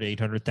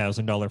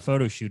 $600,000-$800,000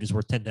 photo shoot is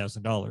worth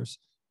 $10,000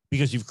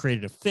 because you've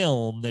created a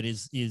film that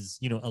is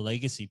you know, a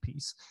legacy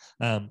piece.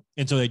 And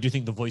so I do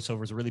think the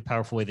voiceover is a really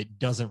powerful way that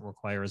doesn't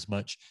require as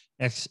much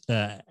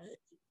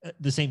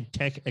the same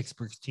tech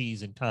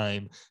expertise and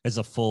time as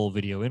a full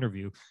video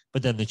interview.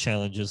 But then the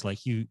challenges, like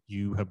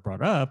you have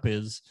brought up,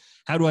 is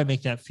how do I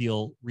make that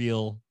feel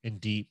real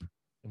and deep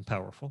and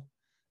powerful?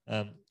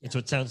 And so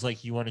it sounds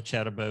like you want to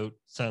chat about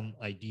some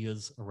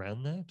ideas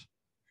around that.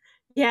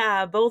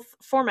 Yeah, both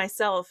for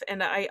myself,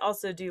 and I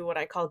also do what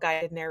I call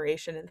guided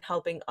narration and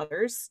helping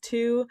others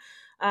to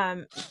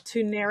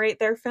narrate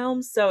their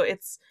films. So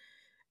it's,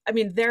 I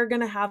mean, they're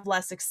going to have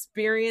less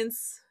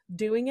experience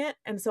doing it,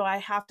 and so I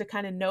have to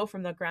kind of know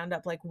from the ground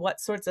up, like, what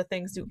sorts of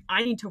things do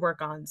I need to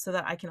work on so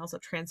that I can also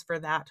transfer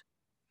that.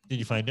 Did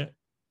you find it?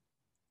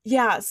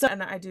 Yeah, so,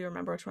 and I do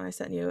remember which one I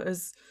sent you. It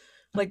was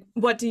like,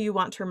 what do you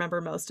want to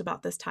remember most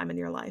about this time in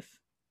your life?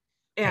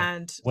 Okay.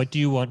 And What do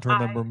you want to I,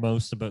 remember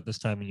most about this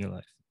time in your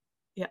life?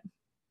 yeah.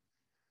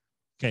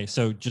 Okay,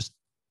 so just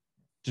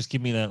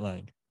give me that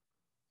line.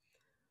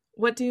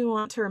 What do you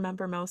want to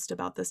remember most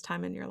about this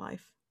time in your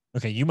life?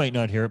 Okay, you might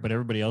not hear it, but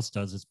everybody else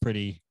does. It's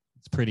pretty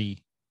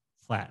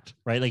flat,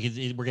 right? Like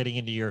we're getting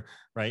into your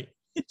right.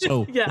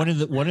 So Yeah. one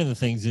of the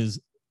things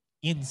is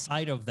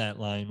inside of that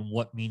line,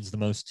 what means the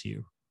most to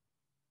you?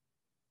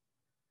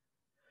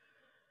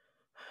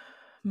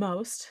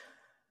 Most,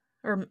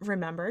 or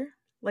remember,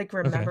 like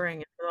Okay.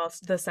 remembering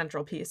the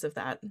central piece of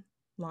that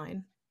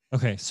line.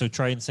 Okay, so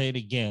try and say it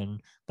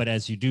again, but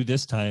as you do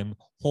this time,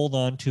 hold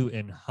on to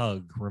and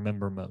hug,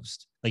 remember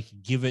most. Like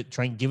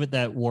try and give it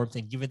that warmth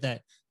and give it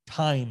that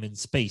time and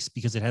space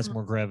because it has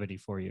more gravity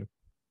for you.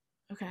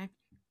 Okay.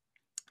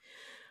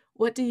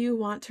 What do you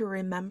want to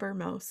remember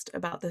most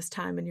about this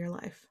time in your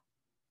life?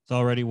 It's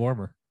already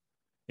warmer.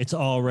 It's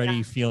already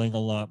Yeah. feeling a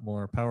lot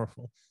more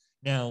powerful.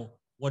 Now,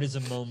 what is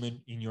a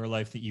moment in your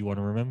life that you want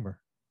to remember?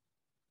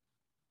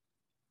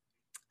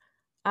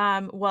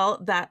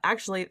 Well, that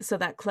actually, so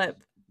that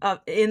clip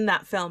in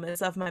that film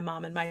is of my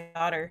mom and my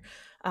daughter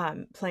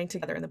playing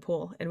together in the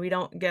pool, and we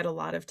don't get a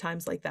lot of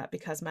times like that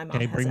because my mom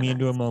Okay, has bring me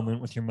into a MS.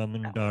 moment with your mom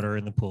and That was daughter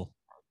in the pool.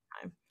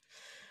 time.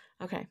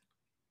 Okay.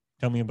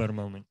 Tell me about a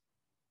moment.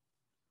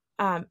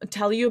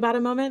 Tell you about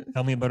a moment.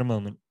 Tell me about a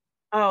moment.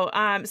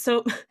 Oh,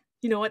 so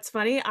you know what's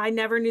funny? I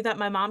never knew that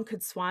my mom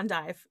could swan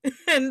dive.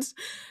 And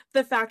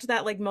the fact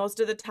that like most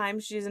of the time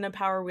she's in a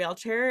power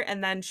wheelchair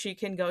and then she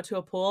can go to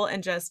a pool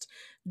and just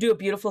do a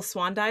beautiful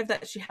swan dive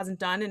that she hasn't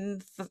done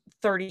in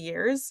 30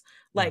 years,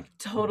 Yeah. like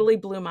totally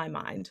blew my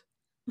mind.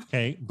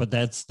 Okay,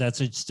 but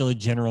still a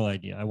general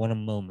idea. I want a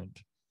moment.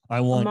 I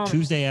A want moment.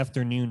 Tuesday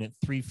afternoon at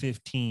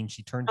 3:15.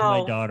 She turned to my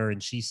Oh, daughter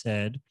and she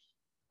said,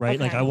 right?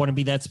 Like I okay. want to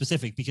be that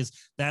specific because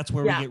that's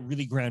where we Yeah. get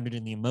really grounded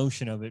in the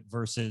emotion of it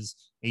versus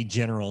a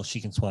general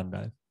she can swan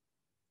dive.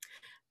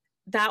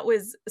 That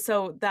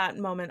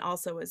moment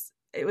also was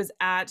it was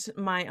at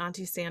my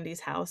auntie Sandy's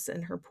house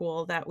in her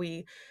pool that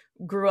we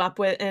grew up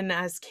with in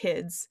as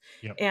kids.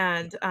 Yep.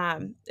 And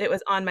it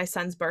was on my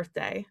son's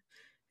birthday.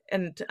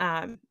 And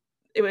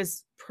it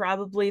was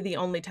probably the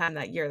only time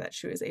that year that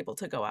she was able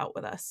to go out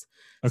with us.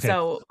 Okay.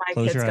 So my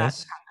Close kids your got to eyes.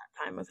 have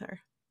that time with her.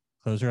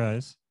 Close your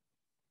eyes.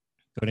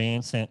 Go to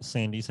Aunt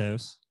Sandy's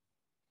house.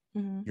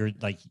 Mhm.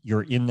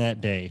 You're in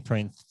that day. Try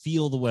and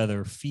feel the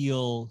weather,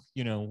 feel,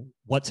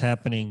 what's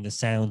happening, the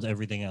sounds,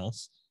 everything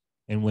else.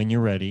 And when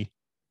you're ready,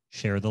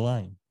 share the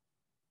line.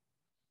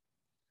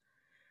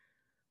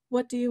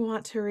 What do you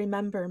want to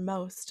remember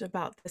most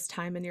about this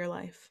time in your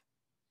life?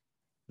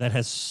 That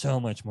has so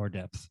much more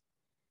depth.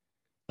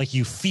 Like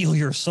you feel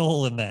your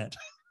soul in that.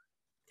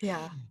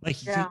 Yeah.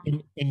 Like Yeah.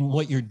 and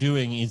what you're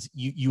doing is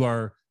you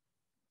are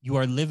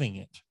living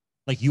it.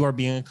 Like you are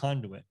being a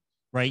conduit,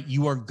 right?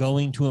 You are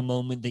going to a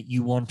moment that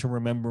you want to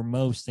remember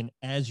most. And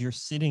as you're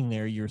sitting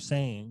there, you're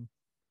saying,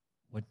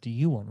 what do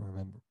you want to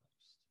remember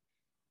most?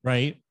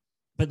 Right.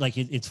 But like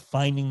it's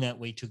finding that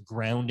way to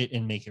ground it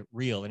and make it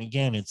real. And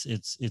again,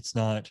 it's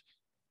not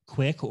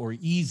quick or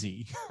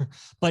easy,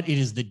 but it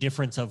is the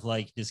difference of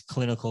like this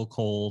clinical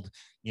cold,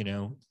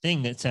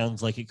 thing that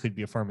sounds like it could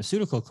be a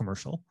pharmaceutical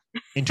commercial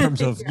in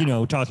terms of,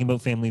 Yeah. talking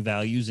about family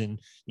values and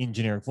in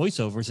generic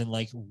voiceovers and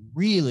like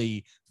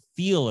really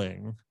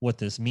feeling what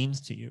this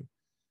means to you.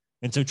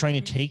 And so trying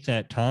to take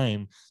that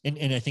time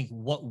and I think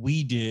what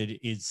we did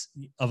is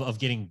of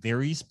getting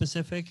very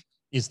specific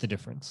is the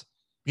difference.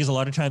 Because a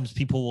lot of times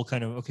people will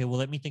kind of, okay, well,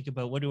 let me think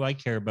about what do I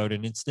care about?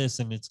 And it's this,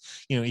 and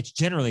it's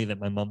generally that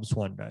my mom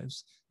swan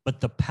dives.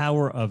 But the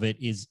power of it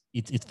is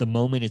it's the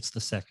moment, it's the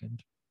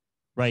second,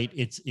 right?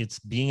 It's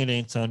being at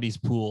Aunt Sandy's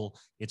pool,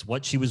 it's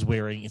what she was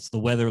wearing, it's the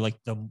weather. Like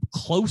the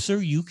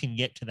closer you can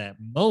get to that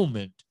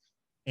moment,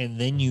 and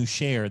then you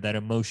share, that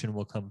emotion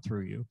will come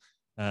through you.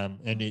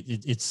 And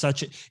it's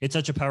such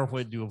a powerful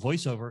way to do a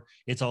voiceover.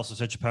 It's also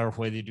such a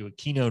powerful way to do a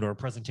keynote or a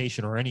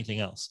presentation or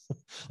anything else.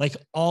 Like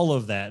all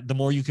of that, the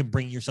more you can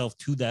bring yourself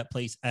to that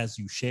place as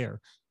you share,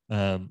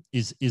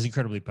 is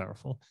incredibly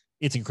powerful.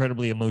 It's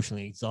incredibly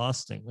emotionally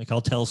exhausting. Like I'll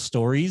tell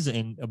stories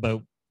and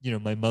about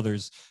my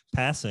mother's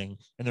passing,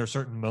 and there are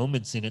certain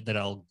moments in it that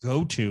I'll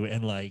go to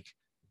and like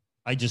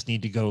I just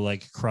need to go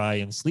like cry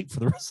and sleep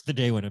for the rest of the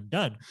day when I'm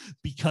done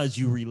because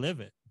you relive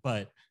it.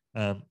 But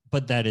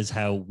that is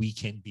how we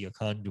can be a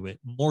conduit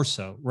more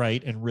so,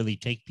 right? And really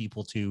take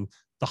people to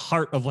the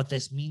heart of what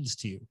this means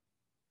to you.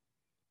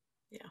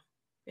 Yeah.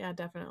 Yeah,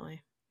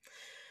 definitely.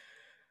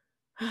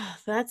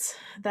 That's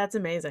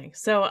amazing.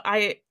 So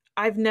I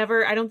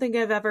don't think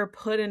I've ever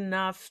put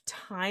enough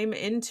time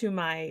into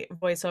my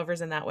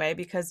voiceovers in that way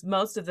because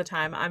most of the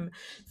time I'm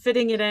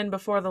fitting it in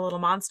before the little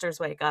monsters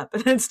wake up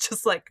and it's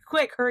just like,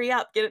 quick, hurry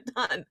up, get it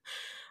done.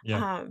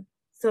 Yeah.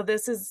 So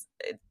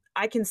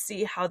I can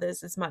see how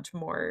this is much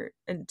more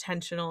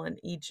intentional in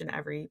each and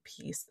every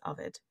piece of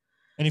it.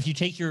 And if you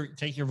take your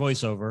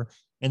voiceover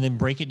and then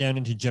break it down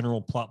into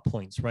general plot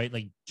points, right?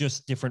 Like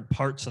just different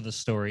parts of the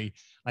story,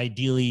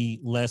 ideally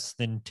less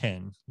than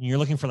 10. You're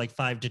looking for like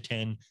 5 to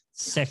 10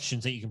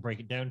 sections that you can break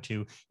it down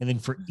to. And then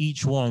for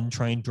each one,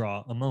 try and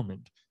draw a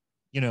moment.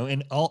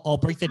 And I'll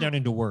break that down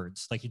into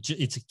words. Like it's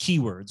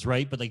keywords,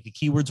 right? But like the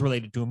keywords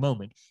related to a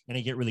moment, and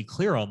I get really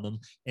clear on them.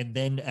 And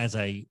then as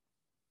I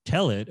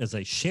tell it, as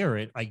I share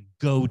it, I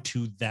go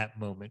to that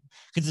moment,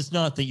 because it's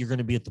not that you're going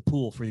to be at the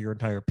pool for your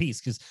entire piece,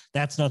 because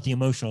that's not the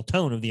emotional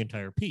tone of the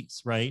entire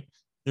piece, right?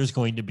 There's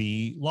going to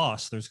be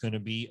loss, there's going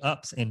to be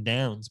ups and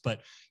downs.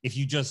 But if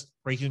you just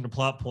break it into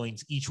plot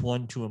points, each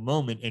one to a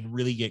moment, and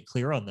really get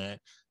clear on that,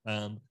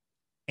 and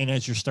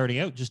as you're starting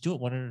out, just do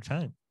it one at a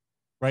time,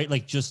 right?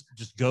 Like just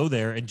go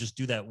there and just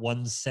do that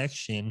one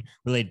section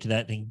related to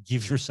that, and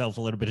give yourself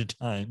a little bit of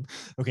time.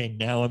 Okay,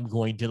 now I'm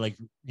going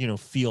to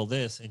feel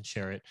this and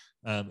share it.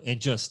 And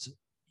just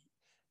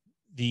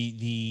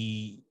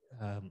the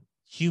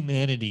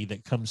humanity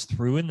that comes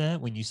through in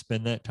that when you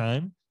spend that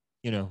time,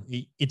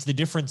 it's the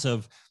difference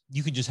of,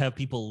 you can just have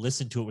people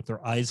listen to it with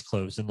their eyes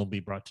closed and they'll be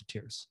brought to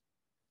tears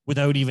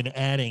without even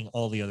adding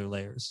all the other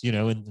layers,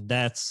 and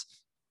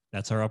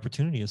that's our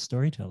opportunity as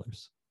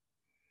storytellers.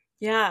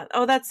 Yeah.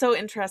 Oh, that's so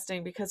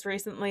interesting, because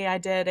recently I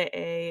did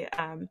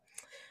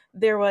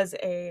there was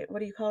a, what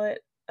do you call it?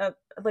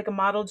 Like a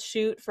modeled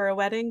shoot for a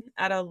wedding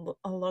at a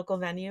local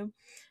venue.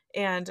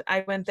 And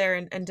I went there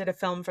and did a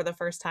film for the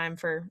first time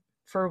for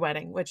a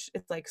wedding, which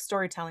it's like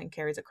storytelling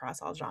carries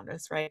across all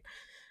genres, right?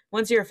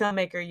 Once you're a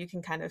filmmaker, you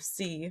can kind of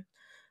see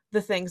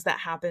the things that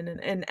happen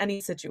in any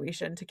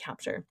situation to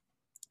capture.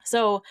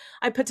 So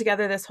I put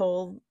together this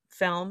whole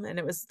film, and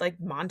it was like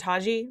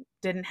montagey,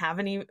 didn't have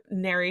any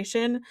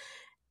narration.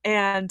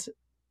 And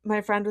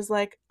my friend was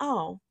like,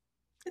 "Oh,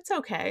 it's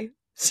okay."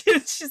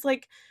 She's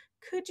like,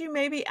 "Could you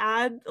maybe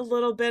add a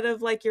little bit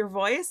of like your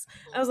voice?"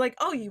 I was like,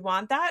 "Oh, you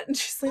want that?" And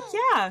she's like,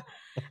 "Yeah."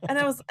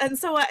 And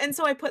so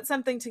I put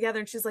something together,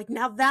 and she's like,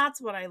 "Now that's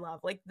what I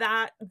love. Like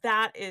that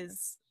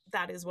is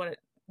what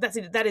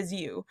that is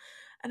you."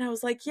 And I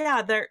was like,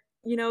 "Yeah,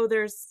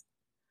 there's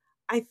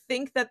I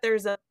think that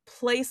there's a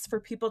place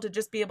for people to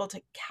just be able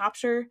to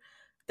capture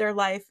their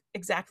life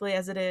exactly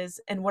as it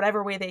is in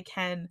whatever way they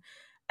can.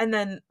 And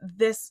then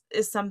this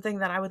is something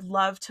that I would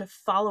love to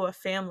follow a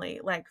family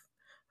like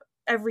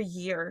every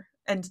year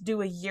and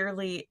do a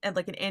yearly and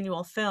like an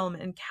annual film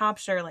and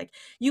capture, like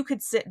you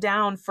could sit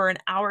down for an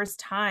hour's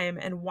time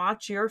and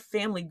watch your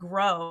family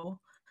grow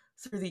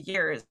through the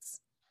years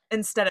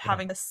instead of Yeah.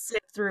 having to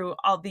sit through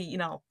all the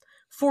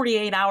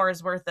 48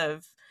 hours worth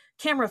of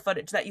camera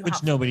footage that you Which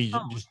have from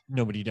your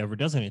nobody ever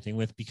does anything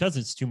with, because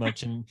it's too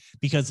much and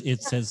because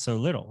it says so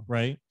little,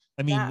 right?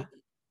 I mean,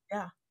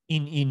 yeah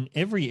in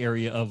every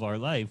area of our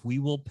life, we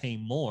will pay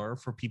more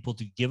for people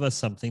to give us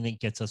something that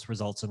gets us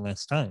results in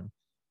less time.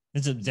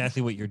 It's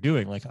exactly what you're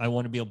doing. Like, I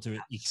want to be able to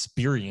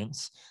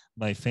experience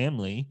my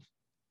family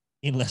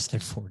in less than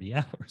 40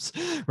 hours,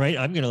 right?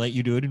 I'm going to let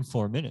you do it in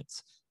 4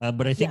 minutes.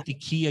 But I think the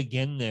key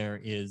again there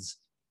is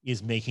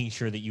making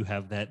sure that you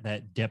have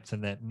that depth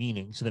and that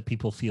meaning, so that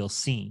people feel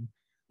seen.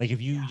 Like, if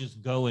you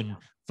just go and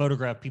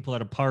photograph people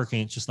at a park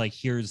and it's just like,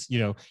 here's,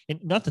 and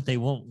not that they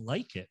won't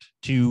like it,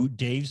 to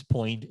Dave's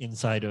point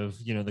inside of,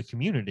 the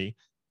community,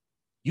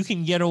 you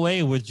can get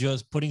away with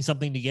just putting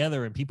something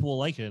together and people will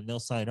like it and they'll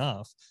sign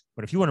off.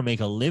 But if you want to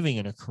make a living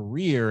and a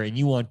career, and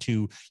you want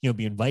to,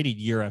 be invited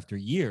year after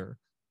year,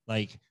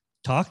 like,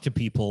 talk to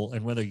people,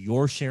 and whether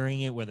you're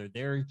sharing it, whether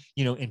they're,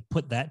 and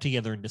put that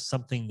together into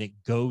something that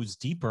goes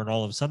deeper. And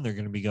all of a sudden they're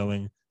going to be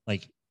going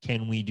like,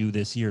 can we do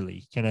this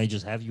yearly? Can I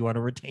just have you on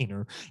a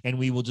retainer? And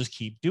we will just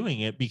keep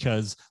doing it,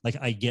 because like,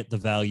 I get the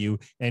value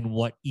and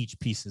what each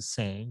piece is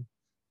saying,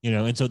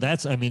 And so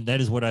that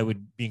is what I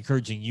would be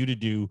encouraging you to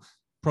do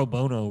pro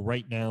bono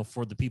right now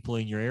for the people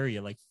in your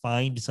area. Like,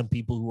 find some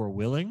people who are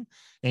willing,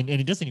 and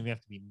it doesn't even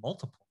have to be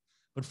multiple,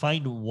 but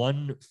find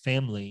one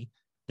family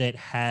that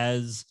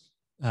has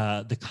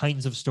the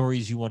kinds of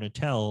stories you want to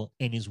tell,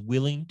 and is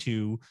willing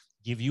to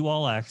give you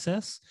all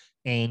access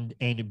and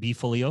be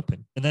fully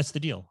open. And that's the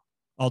deal.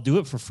 I'll do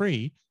it for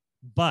free,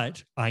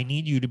 but I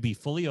need you to be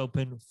fully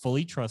open,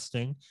 fully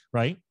trusting,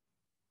 right?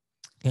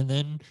 And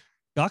then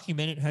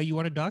document it how you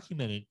want to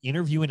document it.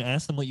 Interview and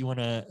ask them what you want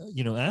to,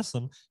 ask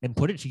them, and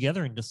put it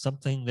together into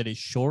something that is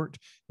short,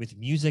 with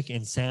music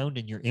and sound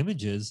and your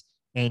images.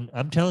 And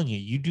I'm telling you,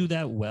 you do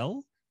that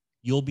well,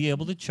 you'll be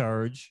able to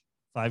charge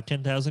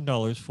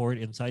 $5,000-$10,000 for it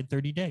inside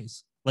 30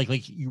 days.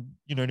 Like you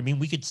know what I mean?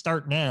 We could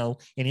start now,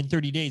 and in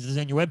 30 days it's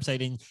on your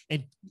website,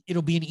 and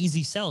it'll be an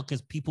easy sell,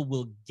 because people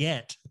will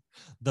get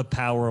the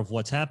power of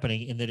what's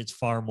happening, and that it's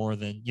far more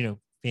than,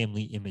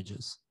 family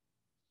images.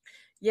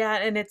 Yeah,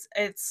 and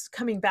it's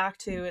coming back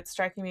to, it's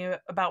striking me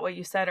about what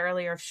you said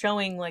earlier of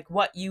showing like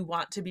what you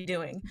want to be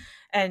doing.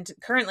 And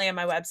currently on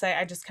my website,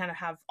 I just kind of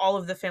have all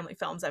of the family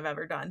films I've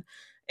ever done.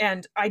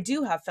 And I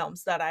do have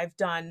films that I've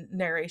done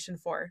narration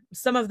for.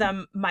 Some of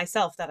them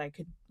myself that I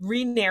could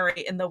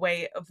re-narrate in the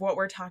way of what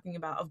we're talking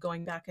about, of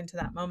going back into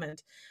that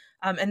moment.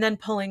 And then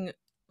pulling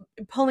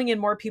in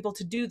more people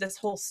to do this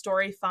whole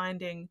story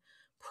finding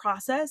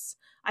process,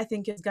 I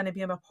think is going to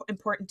be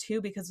important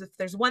too, because if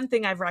there's one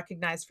thing I've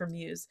recognized from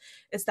Muse,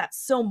 is that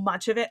so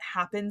much of it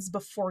happens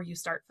before you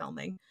start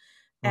filming.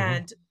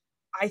 And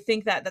I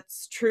think that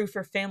that's true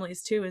for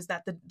families too, is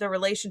that the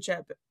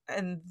relationship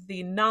and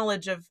the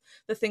knowledge of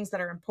the things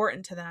that are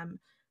important to them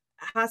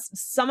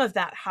some of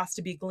that has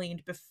to be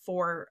gleaned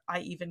before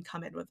I even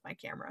come in with my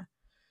camera.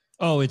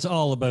 Oh, it's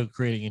all about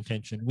creating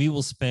intention. We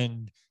will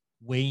spend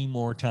way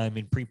more time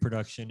in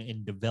pre-production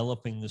in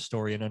developing the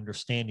story and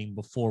understanding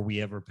before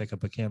we ever pick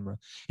up a camera.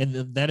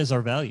 And that is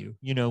our value.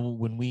 You know,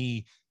 when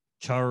we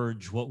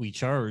charge what we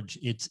charge,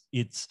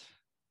 it's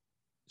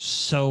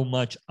so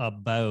much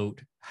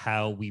about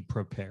how we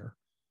prepare,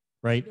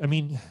 right? I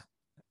mean,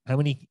 how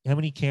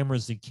many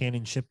cameras did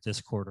Canon ship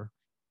this quarter?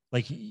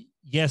 Like,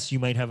 yes, you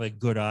might have a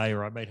good eye,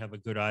 or I might have a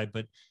good eye,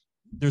 but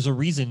there's a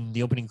reason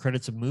the opening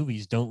credits of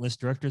movies don't list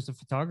directors of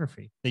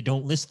photography. They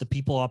don't list the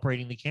people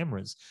operating the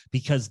cameras,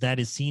 because that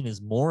is seen as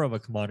more of a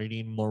commodity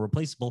and more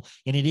replaceable.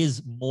 And it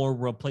is more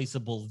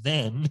replaceable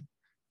than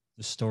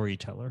the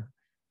storyteller,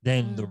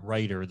 than the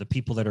writer, the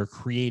people that are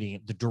creating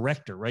it, the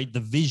director, right? The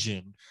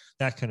vision,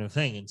 that kind of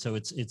thing. And so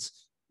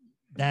it's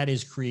that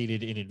is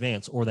created in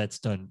advance, or that's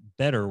done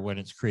better when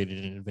it's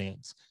created in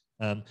advance.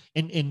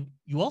 And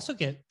you also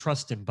get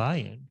trust and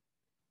buy-in.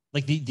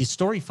 Like the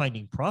story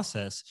finding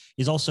process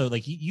is also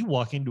like you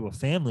walk into a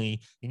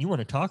family and you want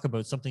to talk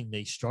about something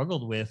they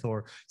struggled with,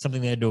 or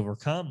something they had to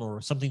overcome,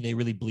 or something they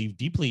really believe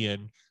deeply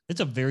in. It's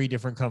a very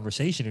different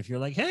conversation if you're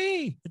like,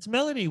 hey, it's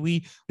Melody,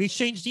 we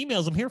exchanged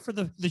emails, I'm here for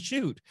the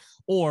shoot.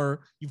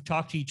 Or you've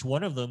talked to each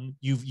one of them,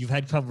 you've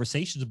had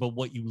conversations about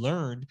what you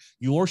learned,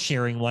 you're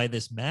sharing why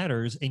this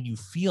matters, and you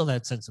feel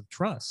that sense of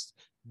trust.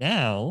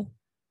 Now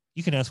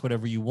you can ask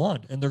whatever you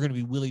want, and they're going to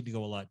be willing to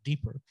go a lot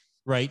deeper.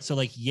 Right. So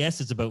like, yes,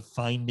 it's about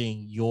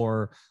finding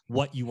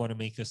what you want to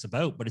make this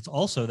about, but it's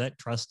also that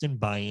trust and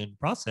buy-in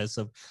process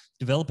of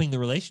developing the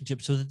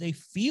relationship so that they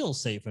feel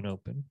safe and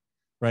open.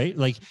 Right.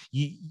 Like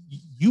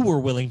you were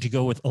willing to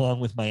go along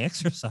with my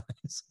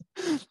exercise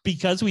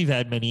because we've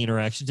had many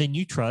interactions, and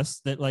you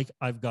trust that like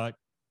I've got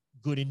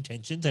good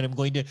intentions and I'm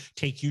going to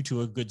take you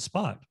to a good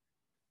spot.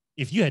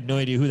 If you had no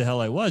idea who the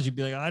hell I was, you'd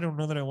be like, I don't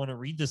know that I want to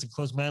read this, and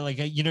close my eye. Like,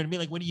 you know what I mean?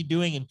 Like, what are you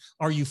doing? And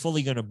are you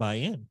fully going to buy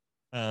in?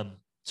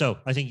 So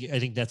I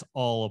think that's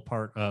all a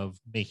part of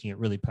making it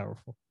really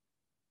powerful.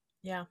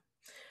 Yeah.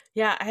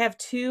 Yeah. I have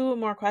two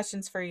more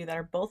questions for you that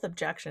are both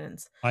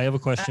objections. I have a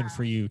question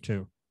for you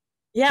too.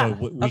 Yeah.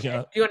 So okay.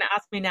 Do you want to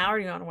ask me now, or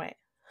do you want to wait?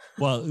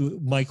 Well,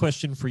 my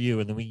question for you,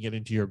 and then we can get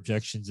into your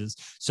objections, is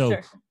so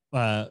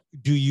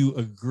do you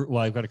agree?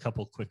 Well, I've got a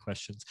couple quick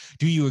questions.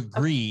 Do you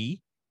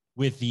agree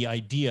with the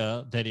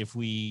idea that if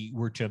we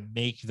were to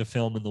make the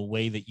film in the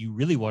way that you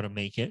really want to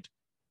make it,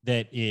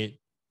 that it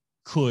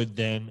could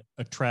then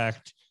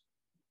attract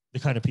the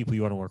kind of people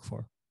you want to work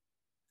for?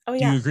 Oh,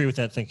 yeah. Do you agree with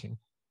that thinking?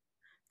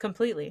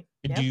 Completely.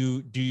 And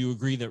do you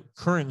agree that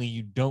currently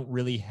you don't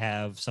really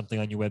have something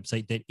on your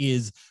website that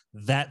is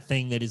that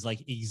thing that is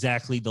like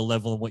exactly the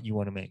level of what you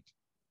want to make?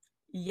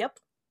 Yep.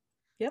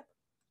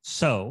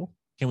 So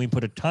can we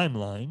put a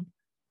timeline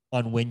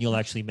on when you'll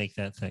actually make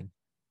that thing?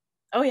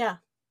 Oh, yeah,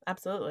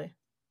 absolutely.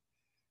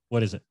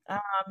 What is it?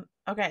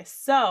 Okay,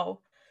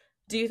 so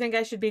do you think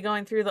I should be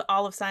going through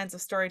all of Science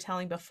of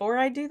Storytelling before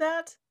I do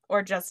that,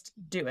 or just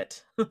do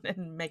it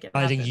and make it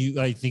happen?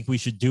 I think we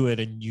should do it,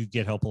 and you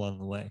get help along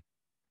the way.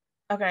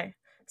 Okay,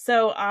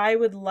 so I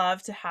would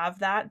love to have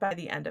that by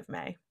the end of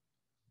May.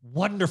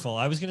 Wonderful.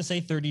 I was going to say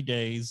 30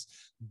 days,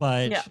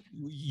 but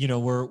you know,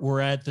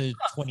 we're at the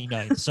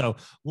 29th, so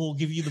we'll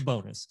give you the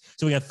bonus.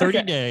 So we got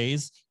 30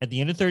 days. At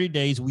the end of 30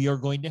 days, we are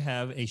going to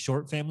have a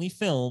short family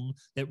film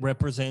that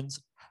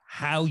represents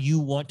how you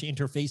want to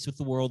interface with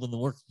the world and the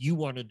work you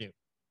want to do.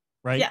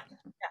 Right?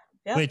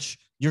 Yeah. Which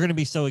you're going to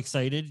be so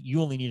excited.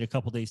 You only need a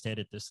couple days to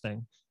edit this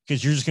thing,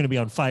 because you're just going to be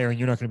on fire and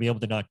you're not going to be able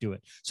to not do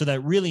it. So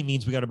that really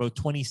means we got about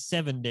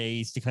 27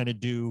 days to kind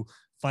of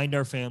find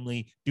our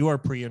family, do our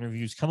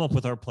pre-interviews, come up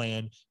with our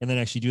plan, and then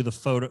actually do the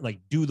photo, like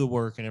do the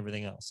work and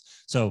everything else.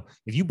 So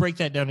if you break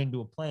that down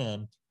into a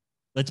plan,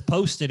 let's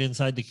post it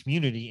inside the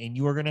community, and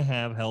you are going to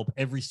have help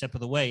every step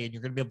of the way. And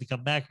you're going to be able to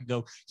come back and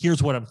go,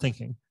 here's what I'm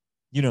thinking.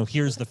 You know,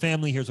 here's the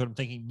family, here's what I'm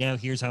thinking. Now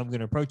here's how I'm going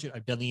to approach it.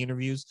 I've done the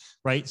interviews,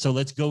 right? So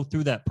let's go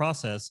through that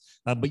process.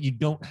 But you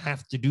don't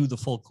have to do the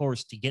full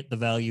course to get the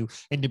value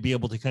and to be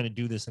able to kind of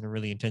do this in a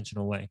really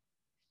intentional way.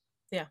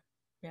 Yeah.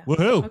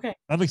 Woohoo. Okay.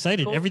 I'm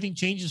excited. Cool. Everything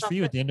changes for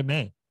you at the end of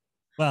May.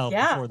 Well,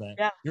 before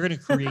that, you're going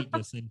to create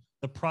this, and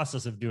the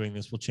process of doing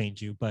this will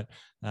change you, but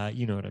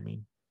you know what I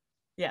mean?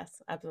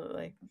 Yes,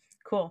 absolutely.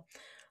 Cool.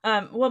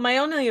 Well, my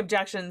only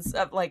objections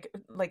of like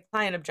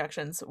client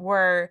objections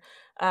were,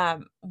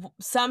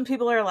 some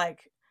people are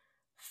like,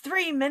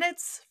 3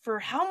 minutes for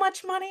how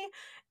much money?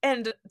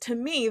 And to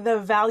me, the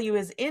value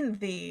is in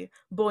the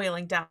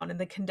boiling down and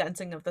the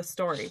condensing of the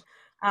story.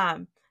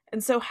 And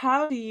so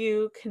how do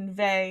you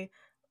convey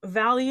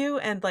value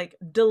and like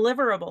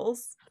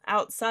deliverables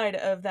outside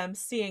of them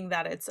seeing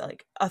that it's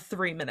like a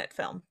 3-minute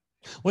film?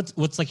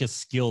 What's like a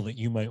skill that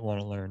you might want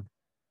to learn?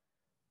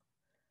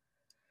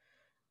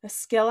 A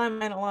skill I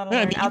might want to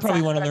learn. I mean, you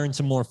probably want to learn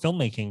some more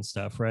filmmaking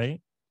stuff,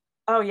 right?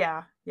 Oh,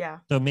 yeah.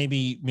 So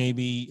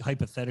maybe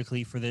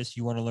hypothetically for this,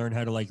 you want to learn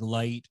how to like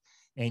light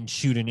and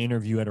shoot an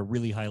interview at a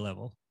really high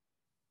level.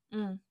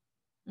 Mm.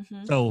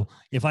 Mm-hmm. So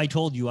if I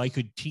told you I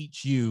could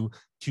teach you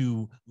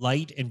to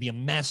light and be a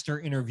master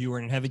interviewer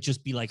and have it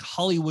just be like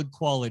Hollywood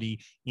quality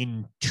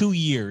in 2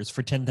 years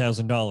for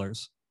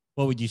 $10,000,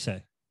 what would you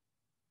say?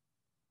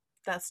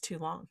 That's too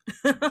long.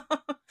 It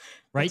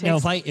Right now,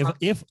 takes too long.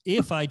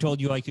 if I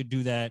told you I could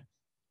do that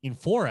in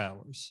 4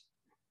 hours,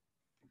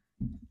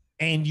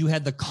 and you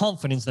had the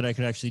confidence that I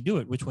could actually do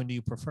it, which one do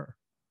you prefer?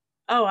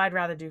 Oh, I'd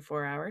rather do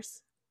 4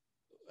 hours.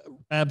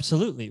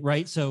 Absolutely,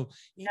 right? So,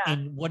 Yeah.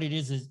 and what it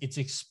is it's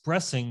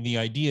expressing the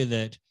idea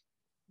that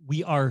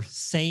we are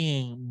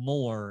saying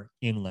more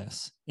in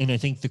less. And I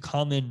think the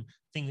common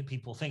thing that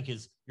people think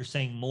is you're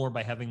saying more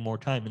by having more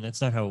time, and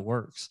that's not how it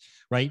works,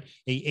 right?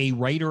 A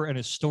writer and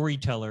a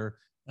storyteller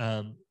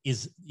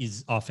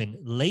is often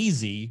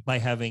lazy by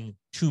having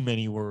too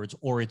many words,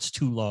 or it's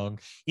too long.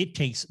 It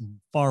takes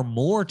far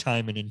more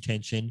time and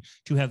intention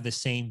to have the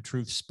same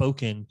truth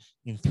spoken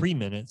in 3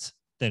 minutes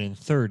than in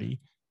 30,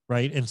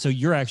 right? And so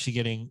you're actually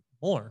getting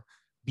more,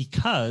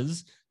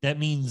 because that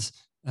means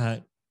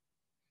that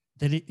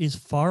it is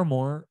far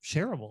more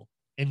shareable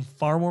and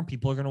far more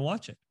people are going to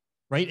watch it.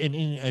 Right.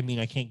 And I mean,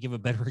 I can't give a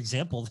better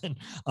example than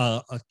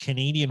a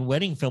Canadian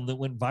wedding film that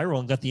went viral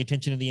and got the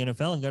attention of the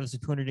NFL and got us a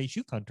 200-day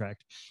shoot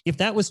contract. If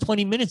that was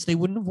 20 minutes, they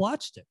wouldn't have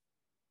watched it.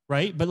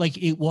 Right. But like,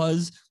 it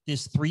was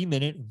this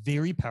 3-minute,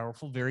 very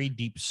powerful, very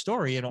deep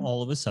story. And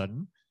all of a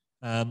sudden,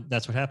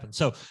 that's what happened.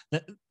 So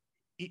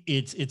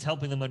it's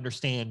helping them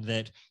understand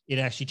that it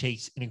actually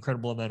takes an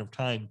incredible amount of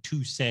time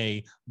to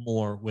say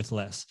more with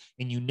less.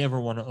 And you never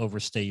want to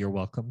overstay your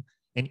welcome.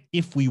 And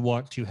if we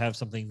want to have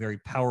something very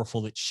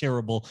powerful that's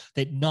shareable,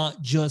 that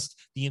not just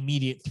the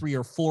immediate 3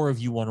 or 4 of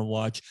you want to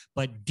watch,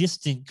 but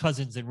distant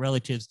cousins and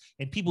relatives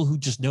and people who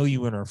just know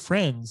you and are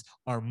friends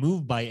are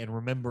moved by it and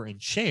remember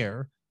and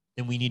share,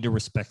 then we need to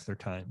respect their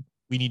time.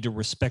 We need to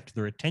respect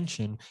their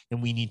attention,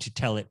 and we need to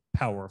tell it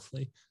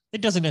powerfully. It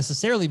doesn't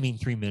necessarily mean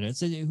 3 minutes.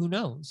 Who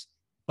knows?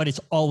 But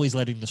it's always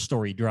letting the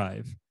story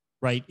drive,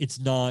 right? It's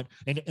not,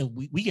 and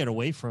we get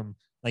away from,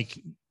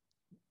 like,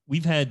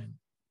 we've had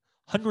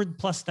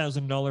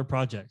 $100,000+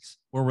 projects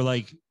where we're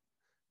like,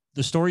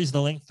 the story's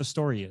the length the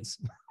story is.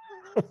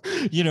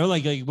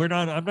 Like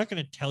I'm not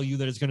going to tell you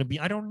that it's going to be,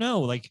 I don't know,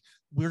 like,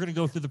 we're going to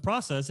go through the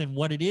process, and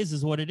what it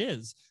is what it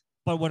is.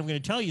 But what I'm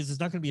going to tell you is it's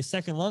not going to be a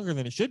second longer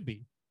than it should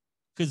be,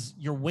 because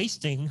you're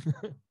wasting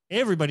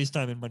everybody's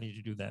time and money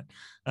to do that.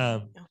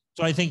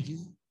 So I think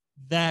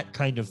that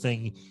kind of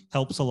thing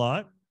helps a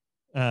lot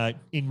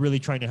in really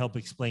trying to help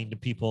explain to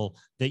people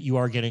that you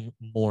are getting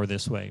more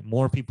this way.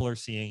 More people are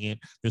seeing it.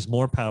 There's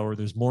more power.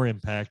 There's more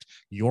impact.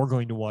 You're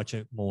going to watch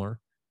it more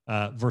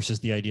versus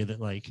the idea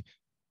that, like,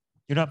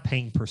 you're not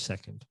paying per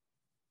second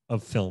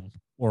of film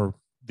or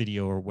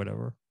video or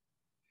whatever.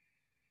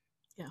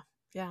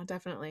 Yeah,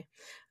 definitely.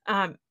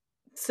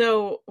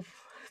 So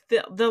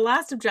the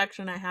last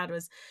objection I had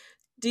was,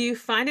 do you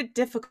find it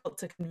difficult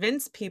to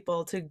convince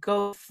people to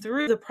go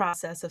through the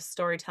process of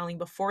storytelling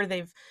before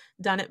they've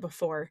done it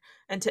before,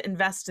 and to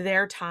invest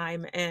their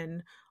time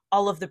in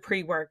all of the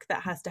pre-work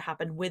that has to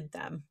happen with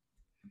them?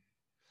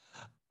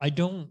 I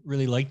don't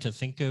really like to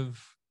think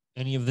of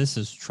any of this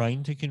as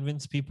trying to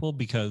convince people,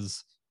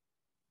 because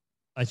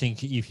I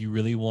think if you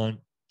really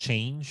want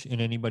change in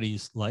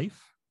anybody's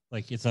life,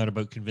 like, it's not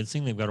about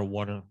convincing. They've got to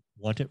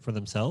want it for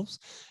themselves.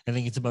 I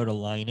think it's about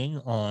aligning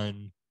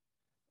on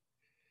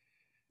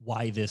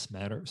why this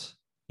matters.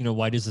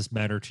 Why does this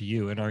matter to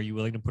you? And are you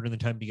willing to put in the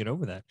time to get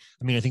over that?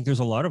 I mean, I think there's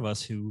a lot of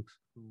us who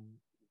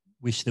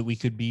wish that we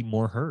could be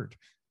more heard,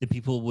 that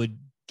people would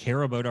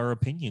care about our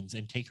opinions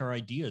and take our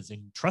ideas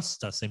and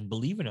trust us and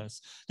believe in us,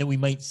 that we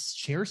might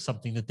share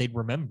something that they'd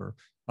remember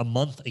a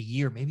month, a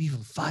year, maybe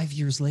even 5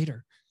 years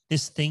later.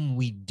 This thing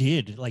we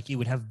did, like, it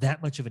would have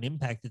that much of an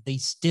impact that they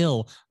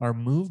still are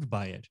moved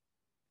by it.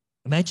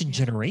 Imagine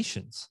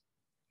generations.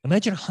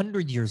 Imagine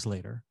 100 years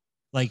later.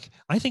 Like,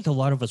 I think a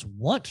lot of us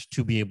want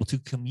to be able to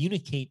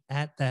communicate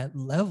at that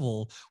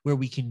level where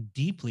we can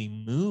deeply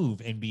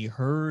move and be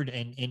heard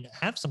and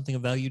have something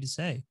of value to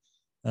say.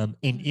 And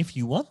if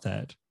you want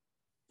that,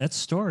 that's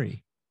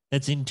story.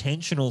 That's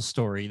intentional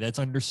story. That's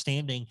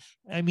understanding.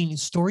 I mean,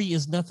 story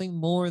is nothing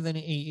more than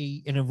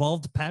an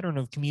evolved pattern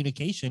of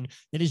communication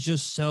that is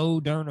just so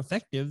darn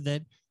effective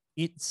that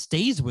it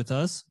stays with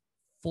us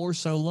for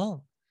so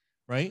long,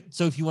 right?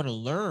 So if you want to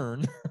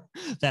learn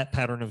that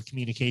pattern of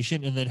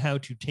communication, and then how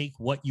to take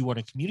what you want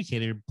to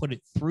communicate and put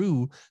it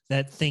through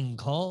that thing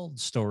called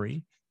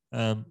story,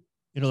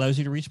 it allows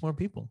you to reach more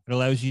people. It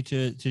allows you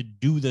to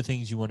do the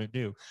things you want to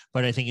do.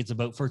 But I think it's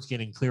about first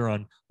getting clear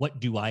on,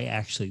 what do I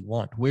actually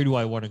want? Where do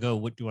I want to go?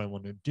 What do I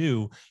want to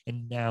do?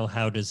 And now,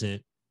 how does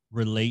it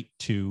relate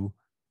to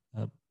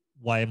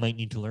why I might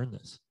need to learn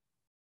this?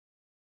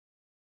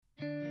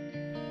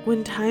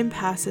 When time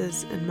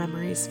passes and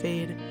memories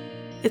fade,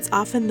 it's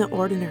often the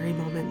ordinary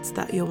moments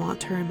that you'll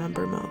want to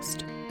remember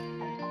most.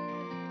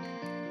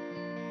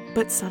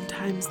 But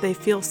sometimes they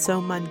feel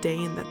so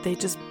mundane that they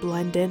just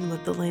blend in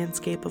with the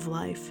landscape of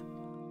life.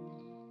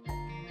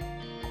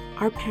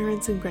 Our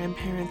parents and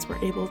grandparents were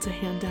able to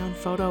hand down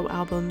photo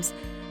albums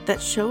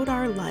that showed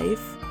our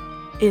life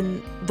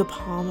in the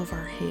palm of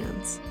our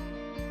hands.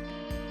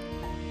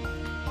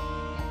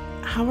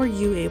 How are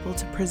you able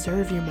to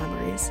preserve your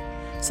memories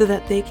so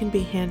that they can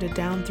be handed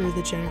down through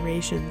the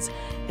generations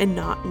and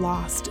not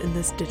lost in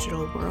this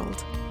digital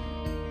world?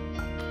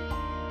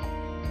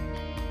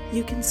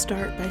 You can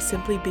start by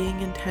simply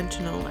being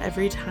intentional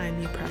every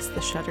time you press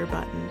the shutter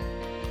button.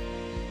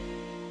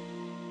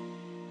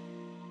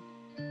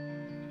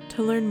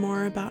 To learn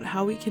more about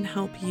how we can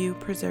help you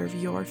preserve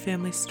your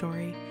family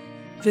story,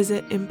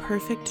 visit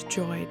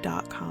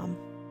imperfectjoy.com.